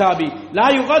லிஹாதல் கிதாபி லா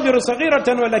யுகாதிரு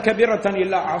ஸகீரத்தன் வலா கபீரத்தன்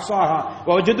இல்லா அஸாஹா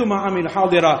வவஜது மா அமில்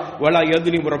ஹாதிரா வலா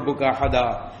யத்லிமு ரப்புக அஹதா.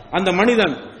 அந்த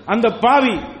மனிதன், அந்த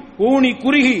பாவி ஊனி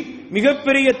குறுகி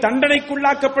மிகப்பெரிய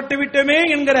தண்டனைக்குள்ளாக்கப்பட்டு விட்டமே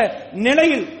என்கிற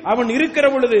நிலையில் அவன் இருக்கிற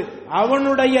பொழுது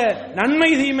அவனுடைய நன்மை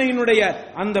தீமையினுடைய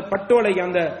அந்த பட்டோலை,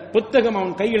 அந்த புத்தகம்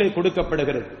அவன் கையிலே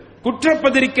கொடுக்கப்படுகிறது.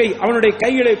 குற்றப்பத்திரிகை அவனுடைய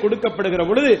கையிலே கொடுக்கப்படுகிற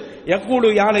பொழுது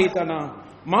யகூலு யா லைதனா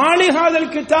மா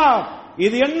லிஹாதல் கிதாப்,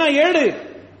 இது என்ன ஏடு,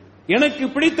 எனக்கு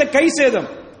பிடித்த கை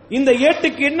சேதம், இந்த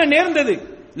ஏட்டுக்கு என்ன நேர்ந்தது?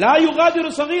 லா யுகாதிரு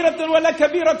ஸகீரத்தன் வலா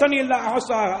கபீரத்தன் இல்லா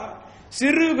அஹ்சாஹா,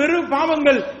 சிறு பெரு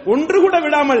பாவங்கள் ஒன்று கூட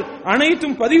விடாமல்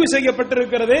அனைத்தும் பதிவு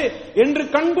செய்யப்பட்டிருக்கிறது என்று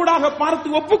கண்கூடாக பார்த்து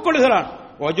ஒப்புக்கொள்கிறான்.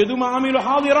 வஜது மா அமிலு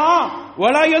ஹாதிரா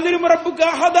வலா யத்லிமு ரப்புக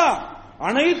அஹதா,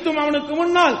 அனைத்தும் அவனுக்கு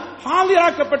முன்னால்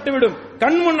ஹாதிராக்கப்பட்டுவிடும்,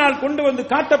 கண் முன்னால் கொண்டு வந்து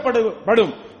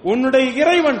காட்டப்படும். உன்னுடைய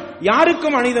இறைவன்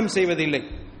யாருக்கும் அநீதம் செய்வதில்லை.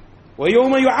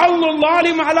 வயௌம யுஅல்லு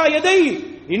ஸாலிம் அலா யதை,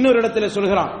 இன்னொரு இடத்துல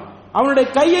சொல்கிறான், அவனுடைய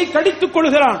கையை கடித்துக்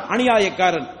கொள்கிறான்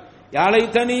அநியாயக்காரன். யா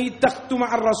லைதனி தக்து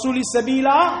மஅ ரசூலி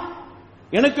சபீலா,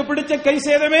 எனக்கு பிடிச்ச கை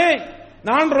சேதமே,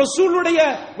 நான் ரசூலுடைய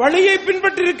வழியை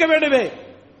பின்பற்றி இருக்க வேண்டுமே.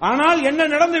 ஆனால் என்ன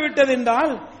நடந்து விட்டது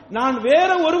என்றால், நான் வேற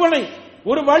ஒருவனை,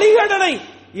 ஒரு வழிகேடனை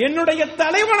என்னுடைய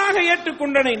தலைவனாக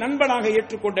ஏற்றுக்கொண்டனை, நண்பனாக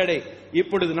ஏற்றுக்கொண்டனை.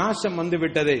 இப்பொழுது நாசம்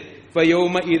வந்துவிட்டது.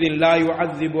 فَيَوْمَئِذٍ لَا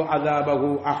يُعَذِّبُ عَذَابَهُ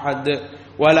أَحَدٌ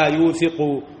وَلَا يُوثِقُ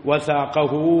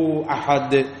وَثَاقَهُ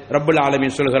أَحَدٌ. ரப்புல்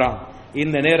ஆலமீன் சொல்கிறான்,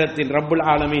 இந்த நேரத்தில் ரப்புல்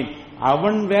ஆலமீன்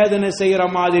அவன் வேதனை செய்யற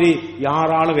மாதிரி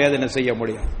யாராலும் வேதனை செய்ய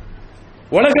முடியாது.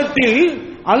 உலகத்தில்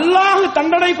அல்லாஹ்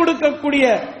தண்டனை கொடுக்கக்கூடிய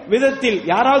விதத்தில்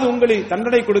யாராவது உங்களுக்கு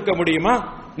தண்டனை கொடுக்க முடியுமா?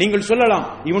 நீங்கள் சொல்லலாம்,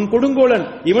 இவன் கொடுங்கோலன்,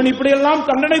 இவன் இப்படியெல்லாம்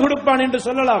தண்டனை கொடுப்பான் என்று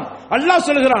சொல்லலாம். அல்லாஹ்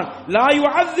சொல்கிறான், லா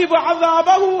யுஅذிபு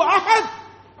அஸாபஹு அஹத்.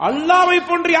 அல்லாஹ்வை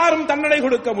போன்று யாரும் தண்டனை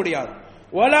கொடுக்க முடியாது.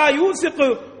 வலா யூசிகு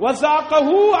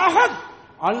வஸாகஹு அஹத்.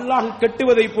 அல்லாஹ்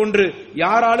கட்டுவதை போன்று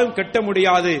யாராலும் கட்ட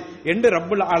முடியாது என்று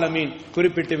ரப்புல் ஆலமீன்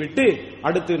குறிப்பிட்டு விட்டு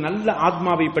அடுத்து நல்ல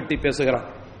ஆத்மாவை பற்றி பேசுகிறார்.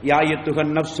 யா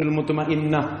அய்யுஹன் நஃப்ஸுல்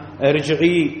முத்மஇன்னா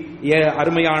இர்ஜிஇ,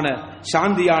 அருமையான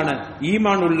சாந்தியான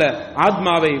ஈமான் உள்ள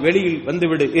ஆத்மாவை வெளியில்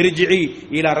வந்துவிடு. இர்ஜிஇ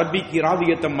இலா ரப்பிகி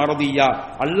ராதியத்தம் மரதியா,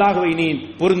 அல்லாஹ்வை நீ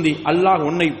பொருந்தி, அல்லாஹ்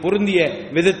உன்னை பொருந்திய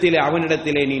விதத்திலே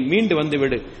அவனிடத்திலே நீ மீண்டு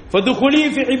வந்துவிடு. ஃபதுகுலி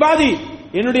ஃபி இபாதி,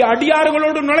 என்னுடைய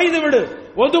அடியார்களோடு நுழைந்து விடு.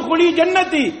 ஒதுகுலி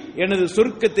ஜன்னதி, எனது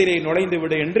சொர்க்கத்திலே நுழைந்து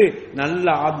விடு என்று நல்ல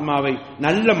ஆத்மாவை,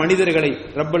 நல்ல மனிதர்களை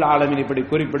ரப்புல் ஆலமீன் இப்படி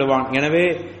குறிப்பிடுவான். எனவே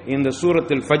இந்த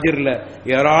சூரத்தில் ஃபஜ்ர்ல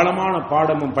ஏராளமான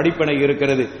பாடமும் படிப்பினை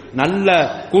இருக்கிறது. நல்ல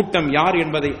கூட்டம் யார்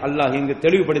என்பதை அல்லாஹ் இங்கு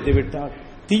தெளிவுபடுத்தி விட்டார்.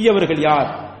 தீயவர்கள் யார்,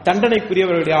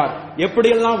 தண்டனைக்குரியவர்கள் யார்,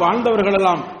 எப்படியெல்லாம் வாழ்ந்தவர்கள்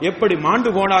எல்லாம் எப்படி மாண்டு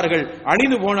போனார்கள்,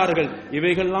 அழிந்து போனார்கள்,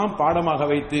 இவைகள்லாம் பாடமாக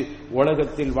வைத்து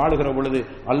உலகத்தில் வாழ்கிற பொழுது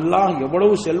அல்லாஹ்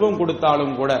எவ்வளவு செல்வம்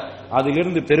கொடுத்தாலும் கூட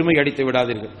அதிலிருந்து பெருமை அடித்து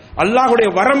விடாதீர்கள். அல்லாஹுடைய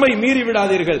வரம்பை மீறி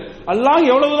விடாதீர்கள். அல்லாஹ்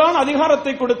எவ்வளவுதான்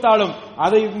அதிகாரத்தை கொடுத்தாலும்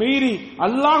அதை மீறி,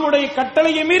 அல்லாஹுடைய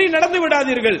கட்டளையை மீறி நடந்து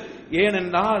விடாதீர்கள்.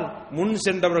 ஏனென்றால் முன்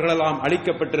சென்றவர்களெல்லாம்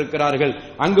அழிக்கப்பட்டிருக்கிறார்கள்.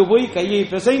 அங்கு போய் கையை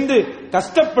பிசைந்து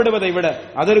கஷ்டப்படுவதை விட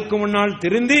அதற்கு முன்னால்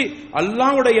திருந்தி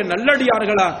அல்லாஹ்வுடைய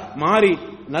நல்லடியார்களா மாறி,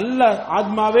 நல்ல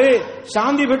ஆத்மாவே,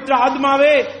 சாந்தி பெற்ற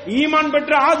ஆத்மாவே, ஈமான்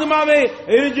பெற்ற ஆத்மாவே,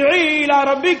 இர்ஜிஇ இலா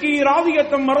ரப்பிகி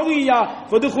ராதியத்தம் மரதியா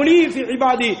வதுகுலி ஃபி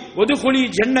இபாதி வதுகுலி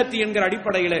ஜன்னதி என்கிற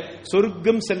அடிப்படையில்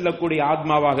சொர்க்கம் செல்லக்கூடிய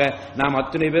ஆத்மாவாக நாம்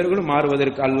அத்தனை பேர்களும்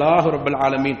மாறுவதற்கு அல்லாஹ் ரப்பல்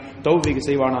ஆலமீன் தௌஃபீக்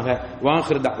செய்வானாக.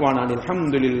 வாஹிர் தஅவானா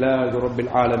அல்ஹம்துலில்லாஹி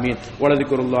ரப்பில் ஆலமீன்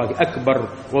வலதிக்ருல்லாஹி அக்பர்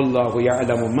வல்லாஹு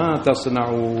யஅலமு மா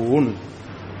தஸ்னஊன்.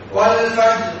 வல்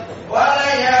ஃபஜ்ர்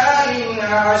வலயாலின்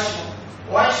அஷ்ர்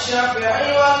والشفع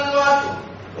والوتر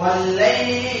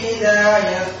والليل إذا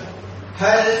يسر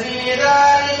هل في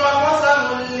ذلك قسم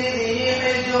لذي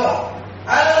حجر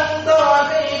ألم تر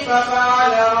كيف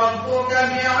فعل ربك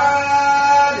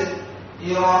بعاد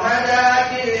إرم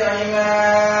ذات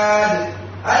العماد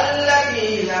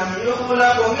التي لم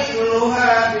يخلق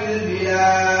مثلها في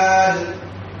البلاد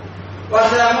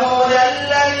وثمود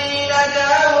الذين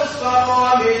جابوا الصخر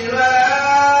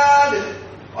بالواد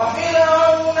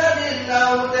وفرعون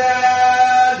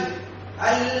بالأوتاد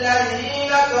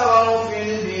الذين كفروا في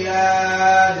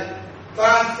البلاد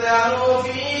فأكثروا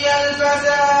فيها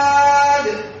الفساد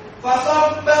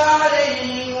فصب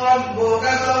عليهم ربك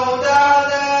سوط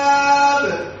عذاب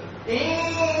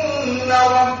إن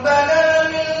ربك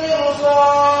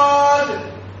لبالمرصاد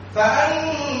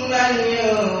فأما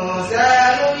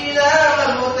الإنسان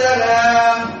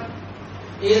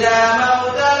إذا ما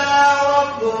ابتلاه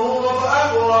ربه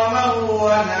فأكرمه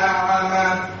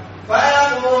ونعمه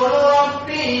فيقول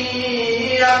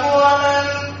ربي أكرمن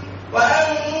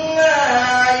وأما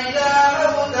إذا ما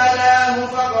ابتلاه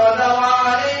فقدر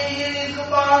عليه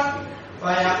رزقه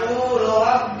فيقول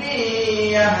ربي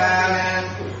يهانن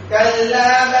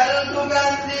كلا بل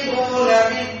تكذبون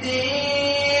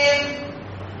بالدين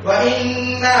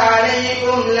وإن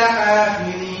عليكم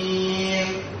لحافظين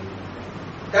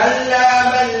كلا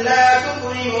بل لا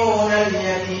تكرمون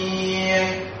اليتيم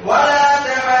ولا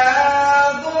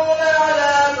تحاضون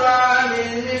على طعام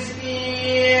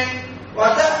المسكين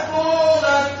وتأكلون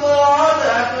التراث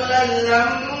أكلا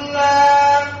لما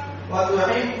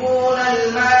وتحبون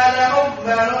المال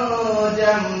حبا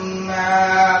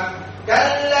جما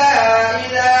كلا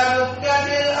إذا دكت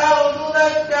الأرض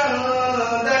دكا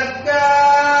دكا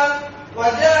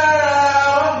وجاء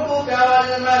ربك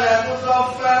والملك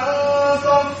صفا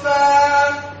صفا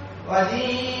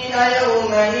وجيء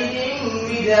يومئذ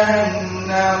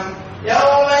بجهنم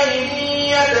يومئذ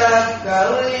يتذكر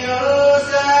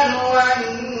الإنسان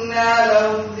وأنى له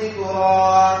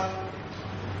الذكرى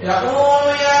يقول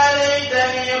يا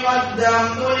ليتني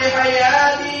قدمت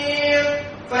لحياتي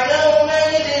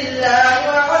فيومئذ لا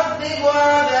يعذب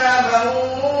عذابه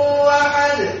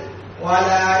أحد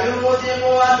ولا يوثق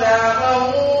وثاقه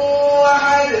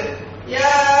أحد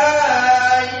يا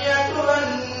أيتها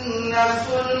النفس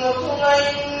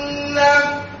المطمئنة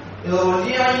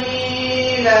ارجعي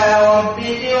إلى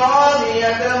ربك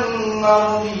راضية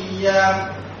مرضية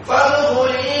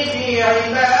فادخلي في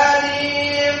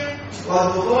عبادي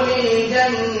وادخلي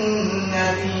جنتي